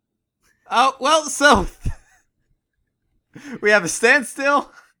 Oh, well, so we have a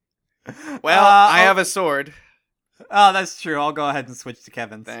standstill. Well, I have a sword. Oh, that's true. I'll go ahead and switch to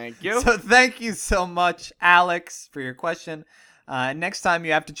Kevin's. Thank you. So thank you so much, Alex, for your question. Next time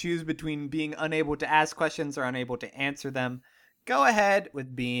you have to choose between being unable to ask questions or unable to answer them, go ahead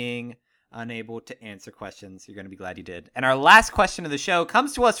with being unable to answer questions. You're going to be glad you did. And our last question of the show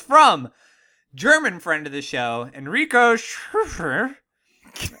comes to us from German friend of the show, Enrico Schubert,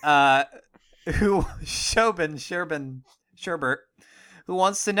 Sherbert, who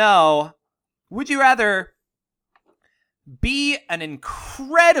wants to know, would you rather be an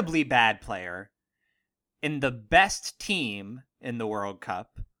incredibly bad player in the best team in the World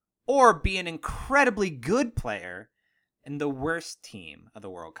Cup or be an incredibly good player in the worst team of the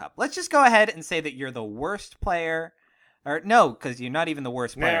World Cup? Let's just go ahead and say that you're the worst player. Or no, because you're not even the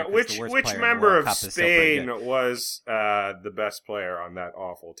worst player. Now, 'cause which the worst which player in the member World of Cup is still pretty Spain good. was the best player on that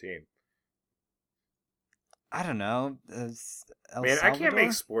awful team? I don't know. El Man, I can't Salvador?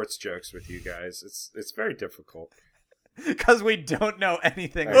 make sports jokes with you guys. It's very difficult. Because we don't know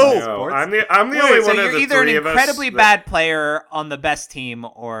anything I about know. sports. I'm the only So one you're of the either an three of us incredibly that- bad player on the best team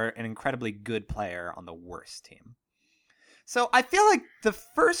or an incredibly good player on the worst team. So I feel like the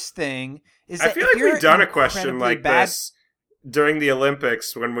first thing is I that feel if like you're we've done a question incredibly like bad, this during the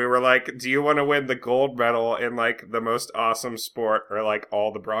Olympics when we were like, do you want to win the gold medal in like the most awesome sport or like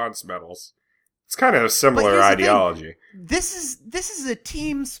all the bronze medals? It's kind of a similar here's the thing. ideology. This is a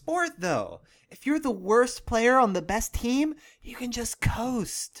team sport though. If you're the worst player on the best team, you can just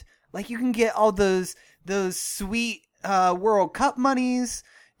coast. Like you can get all those sweet World Cup monies.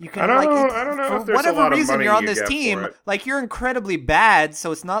 You can I don't know for if there's a whatever lot of reason money you're on you this get team. for it. Like you're incredibly bad,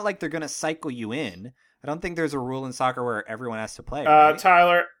 so it's not like they're gonna cycle you in. I don't think there's a rule in soccer where everyone has to play. Right?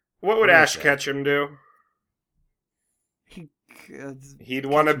 Tyler, what would What is Ash that? Ketchum do? He'd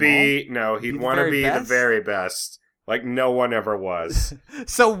want to catch 'em be Be he'd the want to very be the best? very best, like no one ever was.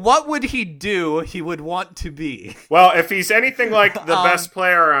 So what would he do? He would want to be. Well, if he's anything like the Um, best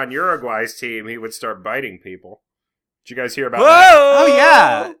player on Uruguay's team, he would start biting people. Did you guys hear about Whoa! that? Oh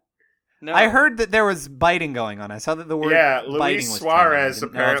yeah. No. I heard that there was biting going on. I saw that the word Yeah, biting Luis was Suarez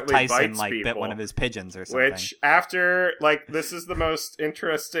trending. I didn't know apparently if Tyson bites like bit people, one of his pigeons or something. Which, after, like, this is the most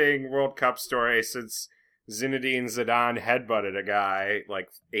interesting World Cup story since Zinedine Zidane headbutted a guy, like,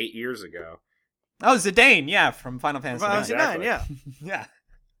 8 years ago. Oh, Zidane, yeah, from Final Fantasy Final IX. Fantasy IX, Exactly. yeah.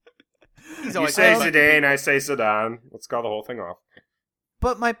 Yeah. He's You always say headbutting Zidane, I say Zidane. Let's call the whole thing off.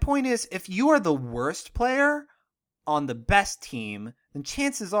 But my point is, if you are the worst player on the best team, then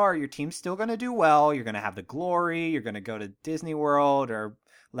chances are your team's still going to do well. You're going to have the glory. You're going to go to Disney World or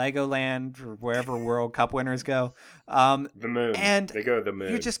Legoland or wherever World Cup winners go. The moon. And they go to the moon.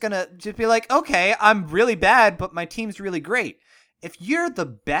 You're just gonna be like, okay, I'm really bad, but my team's really great. If you're the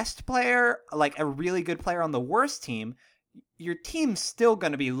best player, like a really good player on the worst team, your team's still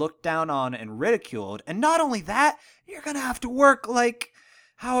gonna be looked down on and ridiculed. And not only that, you're gonna have to work like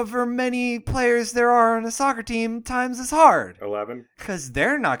however many players there are on a soccer team times as hard. 11. Because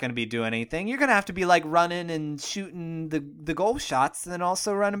they're not going to be doing anything. You're going to have to be like running and shooting the goal shots and then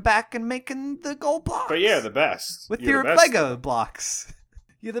also running back and making the goal blocks. But yeah, the best. With You're your the best. Lego blocks.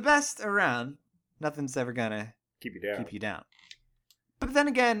 You're the best around. Nothing's ever going to Keep you down. keep you down. But then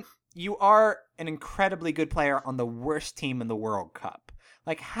again, you are an incredibly good player on the worst team in the World Cup.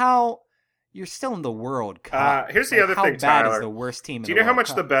 Like how... You're still in the World Cup. Here's the other thing, How bad Tyler. is the worst team in the Do you know how World much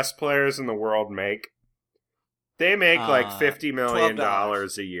Cup? the best players in the world make? They make like $50 million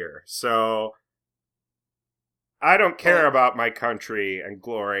 $12 a year. So I don't care about my country and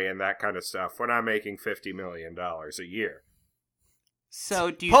glory and that kind of stuff when I'm making $50 million a year.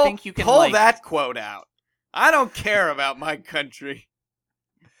 So do you Pull, think you can pull like... that quote out? I don't care about my country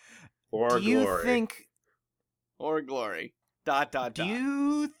Or do you glory. think... or glory. ... Do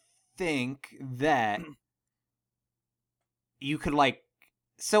you think that you could like...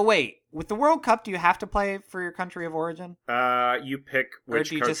 So wait, with the World Cup, do you have to play for your country of origin? You pick which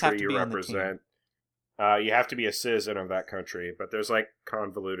do you just have country to you be on the team? represent. You have to be a citizen of that country, but there's like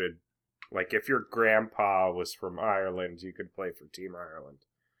convoluted. Like if your grandpa was from Ireland, you could play for Team Ireland.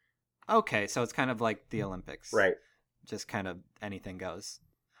 Okay, so it's kind of like the Olympics. Right. Just kind of anything goes,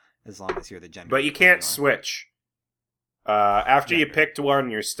 as long as you're the gender. But you that can't are. switch. After you Gender. picked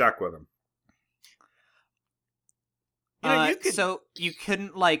one, you're stuck with them. You know, you could- So you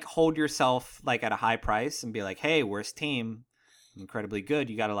couldn't like hold yourself like at a high price and be like, "Hey, worst team, I'm incredibly good.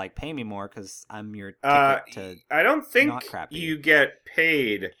 You got to like pay me more because I'm your ticket to I don't think not crappy. you get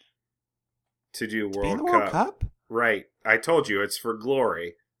paid to do be in World the World Cup." Right. I told you, it's for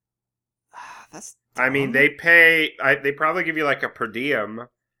glory. That's. I mean, dumb. they pay. They probably give you like a per diem,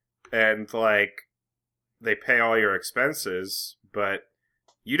 and like they pay all your expenses, but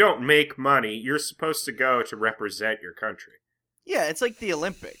you don't make money. You're supposed to go to represent your country. Yeah, it's like the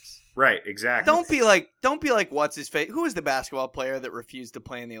Olympics. Right. Exactly. Don't be like what's his face? Who was the basketball player that refused to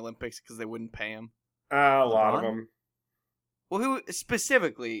play in the Olympics because they wouldn't pay him? A lot of LeBron? them. Well, who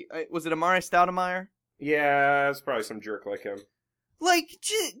specifically? Was it Amari Stoudemire? Yeah, it's probably some jerk like him. Like,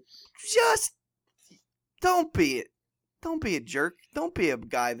 just don't be it. Don't be a jerk. Don't be a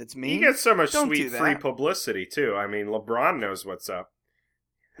guy that's mean. He gets so much Don't sweet do that. free publicity too. I mean, LeBron knows what's up.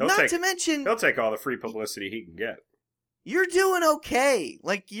 Not to mention, He'll take all the free publicity he can get. you're doing okay.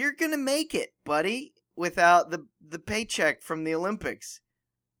 Like, you're gonna make it, buddy, without the paycheck from the Olympics.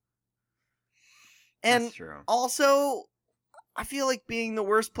 And That's true. also, I feel like being the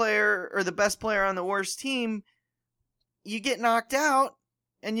worst player or the best player on the worst team, you get knocked out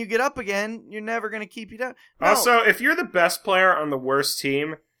and you get up again, you're never going to keep you down. No. Also, if you're the best player on the worst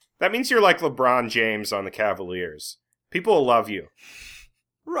team, that means you're like LeBron James on the Cavaliers. People will love you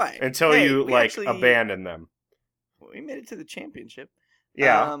right. until Hey, you we like actually- abandon them. We made it to the championship.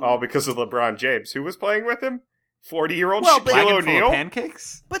 Yeah, Um, all because of LeBron James. Who was playing with him? 40-year-old Well, but- Shaquille Wagon full of O'Neal?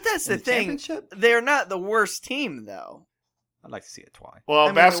 pancakes. But that's In the thing. championship? They're not the worst team, though. I'd like to see it twice. Well, I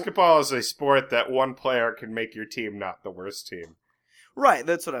mean, basketball is a sport that one player can make your team not the worst team. Right,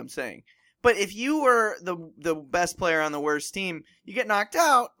 that's what I'm saying. But if you were the best player on the worst team, you get knocked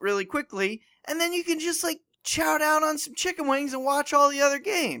out really quickly, and then you can just like chow down on some chicken wings and watch all the other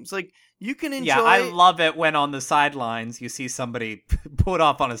games. Like you can enjoy. Yeah, I love it when on the sidelines you see somebody put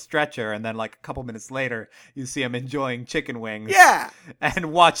off on a stretcher, and then like a couple minutes later you see him enjoying chicken wings. Yeah.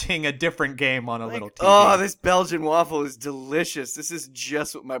 And watching a different game on a Like, little TV. oh, this Belgian waffle is delicious. This is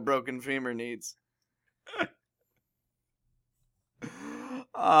just what my broken femur needs.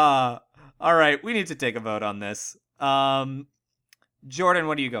 All right, we need to take a vote on this. Jordan,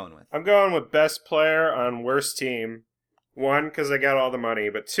 what are you going with? I'm going with best player on worst team. 1, because I got all the money,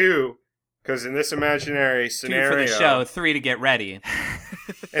 but 2, because in this imaginary 2 scenario, for the show, 3 to get ready.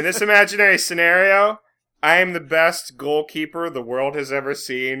 in this imaginary scenario, I am the best goalkeeper the world has ever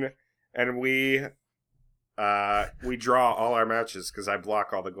seen, and we draw all our matches because I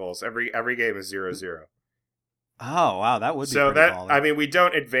block all the goals. Every game is 0-0. Oh wow, that would be So pretty that baller. I mean, we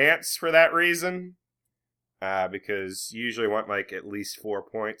don't advance for that reason, because you usually want like at least 4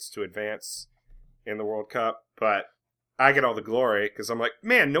 points to advance in the World Cup. But I get all the glory because I'm like,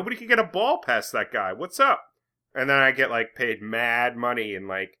 man, nobody can get a ball past that guy. What's up? And then I get like paid mad money in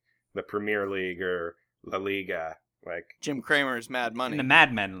like the Premier League or La Liga, like Jim Cramer's Mad Money. in the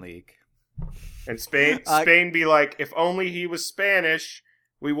Mad Men League. in Spain. Spain be like, if only he was Spanish,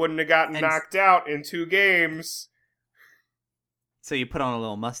 we wouldn't have gotten knocked out in 2 games. So you put on a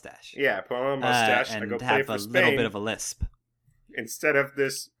little mustache. Yeah, put on a mustache and go play for Spain. Have a little bit of a lisp. Instead of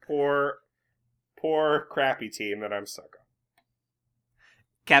this poor, crappy team that I'm stuck on.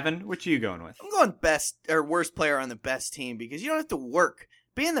 Kevin, what you going with? I'm going best or worst player on the best team because you don't have to work.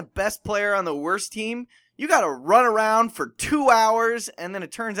 Being the best player on the worst team, you got to run around for 2 hours, and then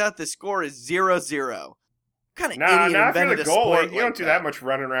it turns out the score is 0-0. What kind of idiot invented a sport you don't do that much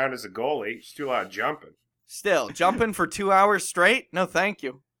running around as a goalie. You just do a lot of jumping. Still, jumping for 2 hours straight? No, thank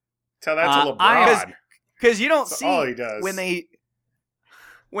you. Tell that to LeBron. Because you don't That's see all he does.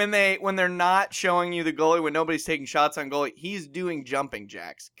 when they're not showing you the goalie, when nobody's taking shots on goalie, he's doing jumping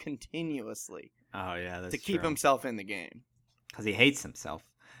jacks continuously. Oh yeah, that's to keep himself in the game. Because he hates himself.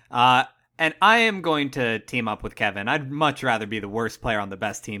 And I am going to team up with Kevin. I'd much rather be the worst player on the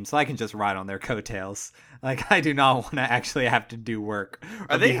best team so I can just ride on their coattails. Like, I do not want to actually have to do work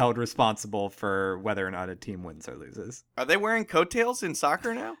or be held responsible for whether or not a team wins or loses. Are they wearing coattails in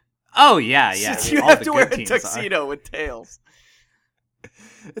soccer now? Oh, yeah. Since you have to wear a tuxedo with tails.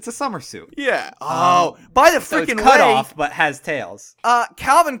 It's a summer suit. Yeah. Oh, by the freaking way. Cut off, but has tails.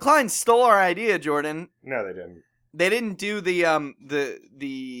 Calvin Klein stole our idea, Jordan. No, they didn't. They didn't do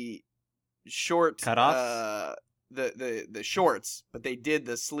the short cutoffs. The shorts, but they did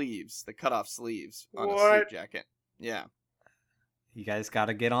the sleeves, the cutoff sleeves on a suit jacket. Yeah. You guys got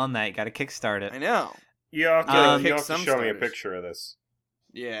to get on that. You got to kickstart it. I know. You have to show me a picture of this.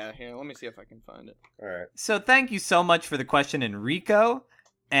 Yeah, here, let me see if I can find it. All right. So thank you so much for the question, Enrico.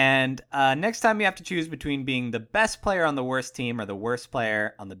 And next time you have to choose between being the best player on the worst team or the worst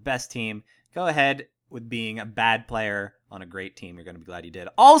player on the best team, go ahead with being a bad player on a great team. You're going to be glad you did.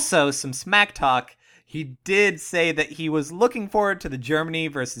 Also, some smack talk. He did say that he was looking forward to the Germany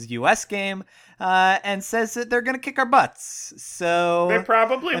versus U.S. game and says that they're going to kick our butts. So they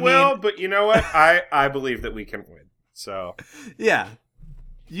probably will, but you know what? I believe that we can win. So yeah.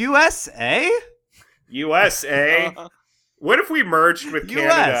 USA? USA? What if we merged with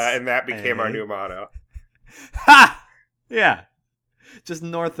Canada and that became our new motto? Ha! Yeah. Just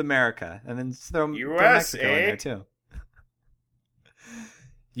North America. And then throw Mexico in there, too.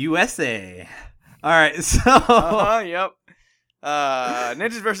 USA. All right, so... Yep.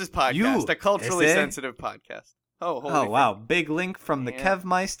 Ninjas versus Podcast, a culturally sensitive podcast. Oh, wow. Big link from the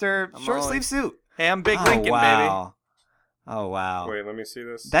Kevmeister short sleeve suit. Hey, I'm Big Lincoln, baby. Oh, wow. Wait, let me see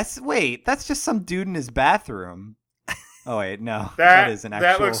this. That's just some dude in his bathroom. Oh, wait, no. that is an actual...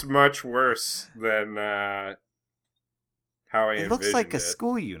 That looks much worse than how I envisioned it. It looks like a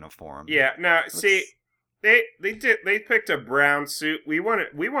school uniform. Yeah, now, see, they picked a brown suit. We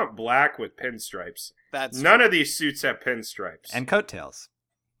want black with pinstripes. None of these suits have pinstripes. And coattails.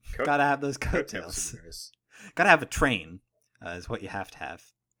 Gotta have those coattails. Gotta have a train, is what you have to have.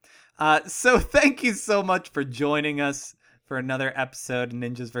 So thank you so much for joining us for another episode of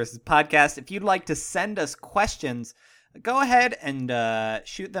Ninjas vs. Podcast. If you'd like to send us questions, go ahead and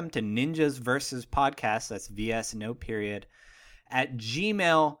shoot them to Ninjas vs. Podcast. That's VS, no period, at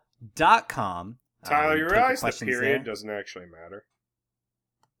gmail.com. Tyler, you realize the period doesn't actually matter?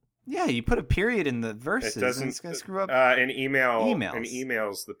 Yeah, you put a period in the verses. It doesn't. It's going to screw up. In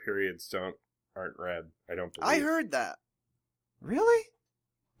emails, the periods aren't read. I don't believe. I heard that. Really?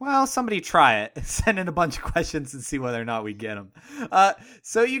 Well, somebody try it. Send in a bunch of questions and see whether or not we get them.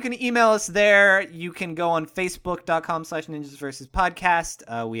 So you can email us there. You can go on Facebook.com/Ninjas versus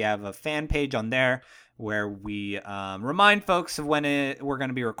Podcast. We have a fan page on there where we remind folks of when we're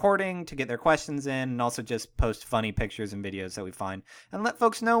going to be recording to get their questions in, and also just post funny pictures and videos that we find and let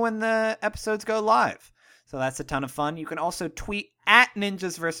folks know when the episodes go live. So that's a ton of fun. You can also tweet at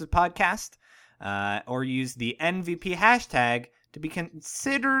Ninjas versus Podcast or use the NVP hashtag to be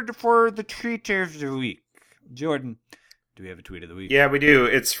considered for the tweet of the week. Jordan, do we have a tweet of the week? Yeah, we do.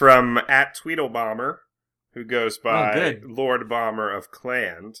 It's from @Tweedlebomber, who goes by Lord Bomber of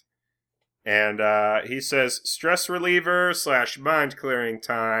Cland. And he says, stress reliever / mind clearing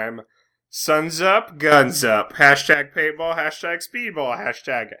time. Suns up, guns up. Hashtag paintball, hashtag speedball,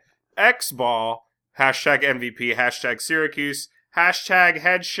 hashtag Xball, hashtag MVP, hashtag Syracuse, hashtag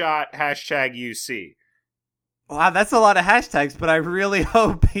headshot, hashtag UC. Wow, that's a lot of hashtags, but I really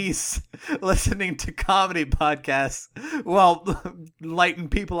hope he's listening to comedy podcasts while lighting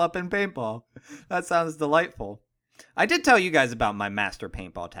people up in paintball. That sounds delightful. I did tell you guys about my master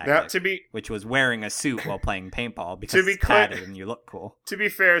paintball tactic, which was wearing a suit while playing paintball because it's padded and you look cool. To be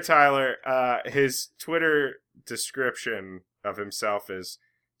fair, Tyler, his Twitter description of himself is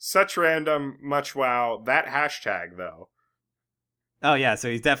such random, much wow. That hashtag, though. Oh, yeah, so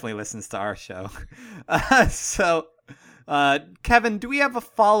he definitely listens to our show. So Kevin, do we have a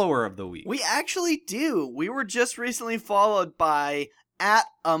follower of the week? We actually do. We were just recently followed by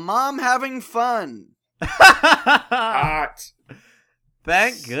 @AMomHavingFun. Hot.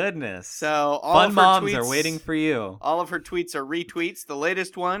 Thank goodness. So all Fun of her moms tweets are waiting for you. All of her tweets are retweets. The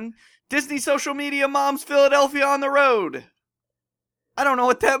latest one, Disney social media moms Philadelphia on the road. I don't know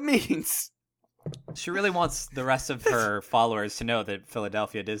what that means. She really wants the rest of her followers to know that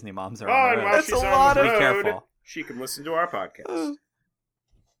Philadelphia Disney moms are Oh, on and the while road. That's she's a on lot the of- Be road, careful. she can listen to our podcast.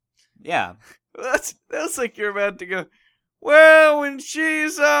 Yeah. That's like you're about to go, well, when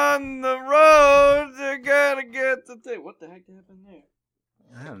she's on the road, they're gonna get the thing. What the heck happened there?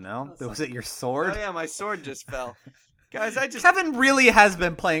 I don't know. Was it your sword? Oh yeah, my sword just fell. Guys, Kevin really has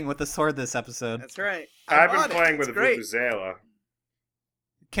been playing with the sword this episode. That's right. I've bought been it. playing It's with a great. vuvuzela.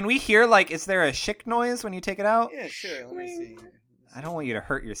 Can we hear, is there a shick noise when you take it out? Yeah, sure. Let me see. I don't want you to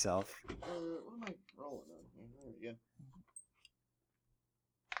hurt yourself. What am I rolling on here? There we go.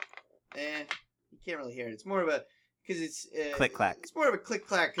 You can't really hear it. It's more of a because it's Click clack. It's more of a click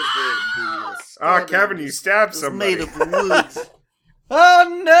clack because the Oh, Kevin, you stabbed was somebody. made of wood.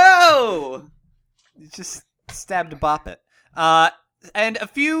 Oh no! You just stabbed a bop it. And a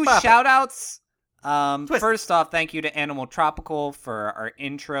few Bop it. shout-outs. Twist. First off, thank you to Animal Tropical for our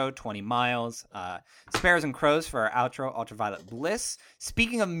intro, 20 Miles. Sparrows and Crows for our outro, Ultraviolet Bliss.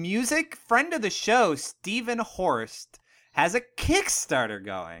 Speaking of music, friend of the show, Stephen Horst, has a Kickstarter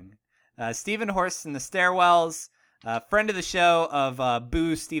going. Stephen Horst in the Stairwells, friend of the show of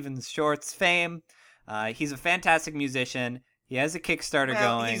Boo Stevens Shorts fame. He's a fantastic musician. He has a Kickstarter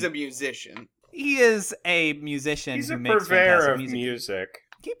going. He's a musician. He is a musician He's who a makes purveyor fantastic of music.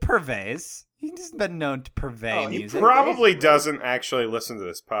 He purveys. He's been known to purvey He music. Probably doesn't actually listen to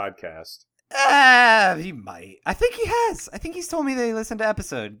this podcast. He might. I think he has. I think he's told me that he listened to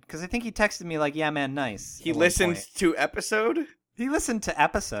episode because I think he texted me like, "Yeah, man, nice." He at one listened point. to episode. He listened to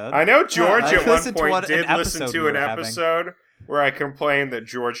episode. I know George I at one listened to point what did an listen episode to we an were having. episode where I complained that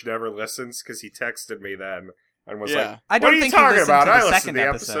George never listens because he texted me then and was Yeah. like, I don't "What are you think he talking listened about? to the I listen to second the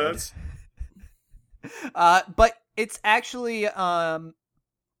episode." episodes." But it's actually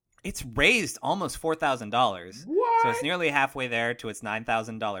it's raised almost $4,000. What? So it's nearly halfway there to its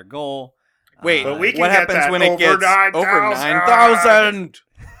 $9,000 goal. Wait, But we can what get happens that when it over gets 9,000? over 9,000?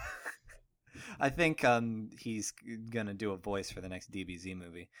 I think he's gonna do a voice for the next DBZ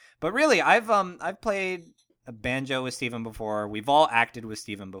movie. But really, I've played a banjo with Steven before. We've all acted with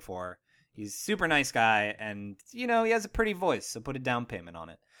Steven before. He's a super nice guy, and he has a pretty voice, so put a down payment on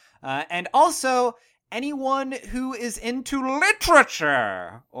it. And also, anyone who is into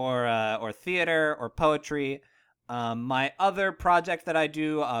literature or theater or poetry, my other project that I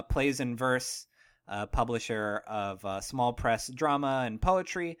do, Plays in Verse, publisher of small press drama and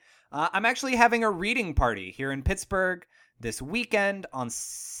poetry. I'm actually having a reading party here in Pittsburgh this weekend on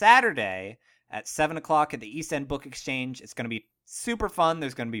Saturday at 7 o'clock at the East End Book Exchange. It's going to be super fun.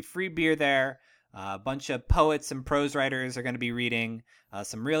 There's going to be free beer there. A bunch of poets and prose writers are going to be reading.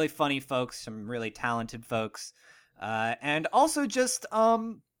 Some really funny folks, some really talented folks. And also just,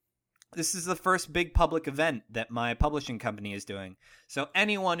 this is the first big public event that my publishing company is doing. So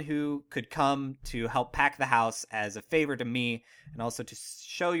anyone who could come to help pack the house as a favor to me and also to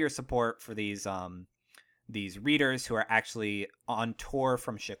show your support for these readers who are actually on tour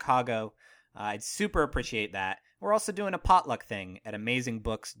from Chicago, I'd super appreciate that. We're also doing a potluck thing at Amazing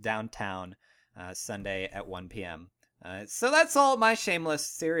Books downtown Sunday at 1 p.m. So that's all my shameless,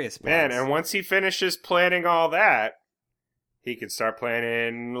 serious plugs. Man, and once he finishes planning all that, he can start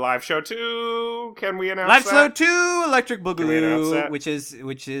planning Live Show 2. Can we announce Live that? Show 2 Electric Can we announce Boogaloo, that?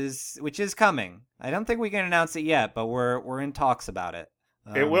 which is coming. I don't think we can announce it yet, but we're in talks about it.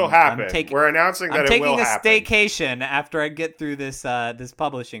 It will happen. I'm We're announcing that I'm it will taking a happen. staycation after I get through this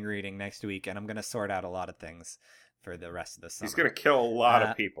publishing reading next week, and I'm going to sort out a lot of things for the rest of the summer. He's going to kill a lot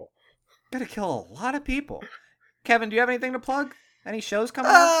of people. Gonna kill a lot of people. Kevin, do you have anything to plug? Any shows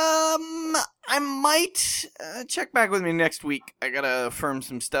coming up? I might check back with me next week. I gotta firm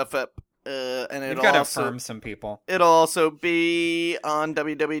some stuff up, and You've it'll got to also affirm some people. it'll also be on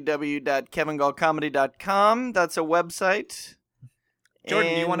www.kevingallcomedy.com. That's a website.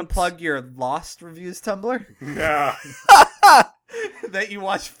 Jordan, do you want to And- plug your Lost Reviews Tumblr? No. That you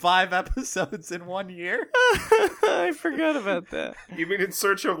watched 5 episodes in 1 year? I forgot about that. You mean In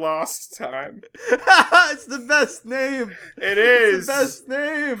Search of Lost Time? It's the best name. It It's is. the best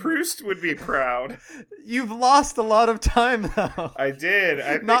name. Proust would be proud. You've lost a lot of time though. I did.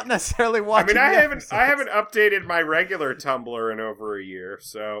 I think, Not necessarily I watching. mean, I the haven't episodes. updated my regular Tumblr in over a year,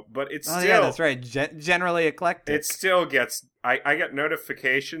 so but it's Oh still yeah, that's right. Generally eclectic. it still gets I get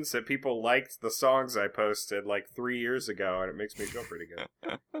notifications that people liked the songs I posted like 3 years ago, and it makes me feel pretty good.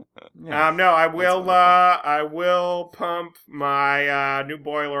 Yeah. No, I will pump my new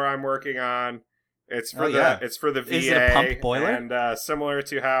boiler I'm working on. It's for it's for the VA. Is it a pump boiler? And similar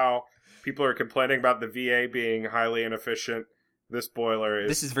to how people are complaining about the VA being highly inefficient, this boiler is.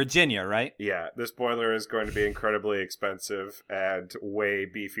 This is Virginia, right? Yeah, this boiler is going to be incredibly expensive and way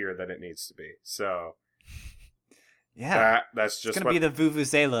beefier than it needs to be. So. Yeah, that's just it's gonna be the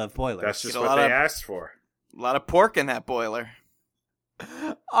vuvuzela of boilers. That's just what they asked for. A lot of pork in that boiler.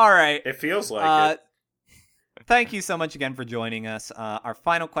 All right, it feels like it. Thank you so much again for joining us. Our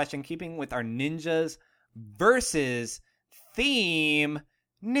final question, keeping with our ninjas versus theme,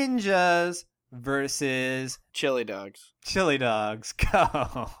 ninjas versus chili dogs. Chili dogs,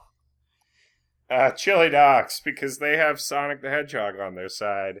 go. Chili dogs, because they have Sonic the Hedgehog on their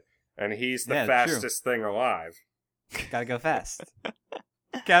side, and he's the fastest thing alive. Gotta go fast.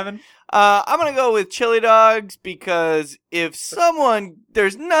 Kevin? I'm gonna go with chili dogs because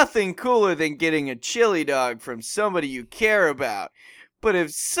there's nothing cooler than getting a chili dog from somebody you care about. But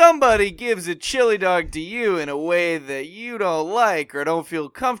if somebody gives a chili dog to you in a way that you don't like or don't feel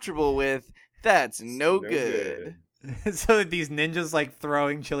comfortable with, that's no good. So these ninjas like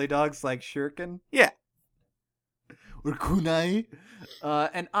throwing chili dogs like shuriken? Yeah. Or kunai?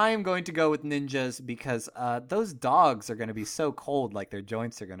 And I am going to go with ninjas because those dogs are going to be so cold, like their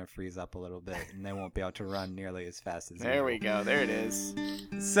joints are going to freeze up a little bit, and they won't be able to run nearly as fast as There we go. There it is.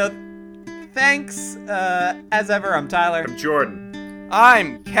 So, thanks. As ever, I'm Tyler. I'm Jordan.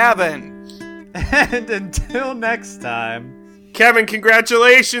 I'm Kevin. And until next time... Kevin,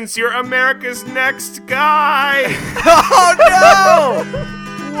 congratulations! You're America's next guy! Oh, no!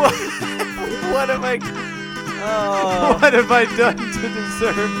 What am I... Oh. What have I done to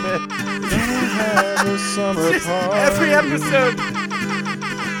deserve it? Have a summer party every episode.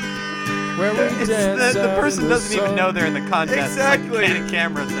 where we dance The person out in doesn't even sun. know they're in the contest. Exactly. It's like a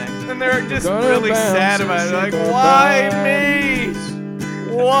camera thing. And they're just Gonna really bounce sad and about it. Like, shake our why bodies.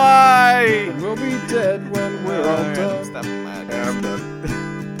 me? Why? And we'll be dead when we're all Alright, done. stop that. Yeah, I'm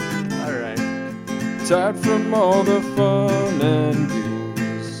done. All right. Tired from all the fun and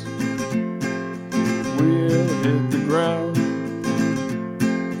games. We'll hit the ground.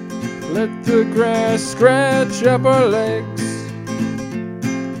 Let the grass scratch up our legs.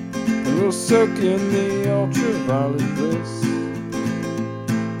 And we'll soak in the ultraviolet bliss.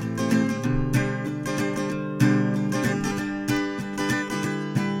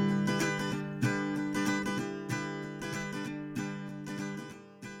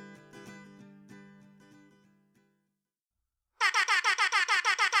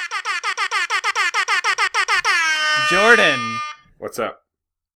 Jordan. What's up?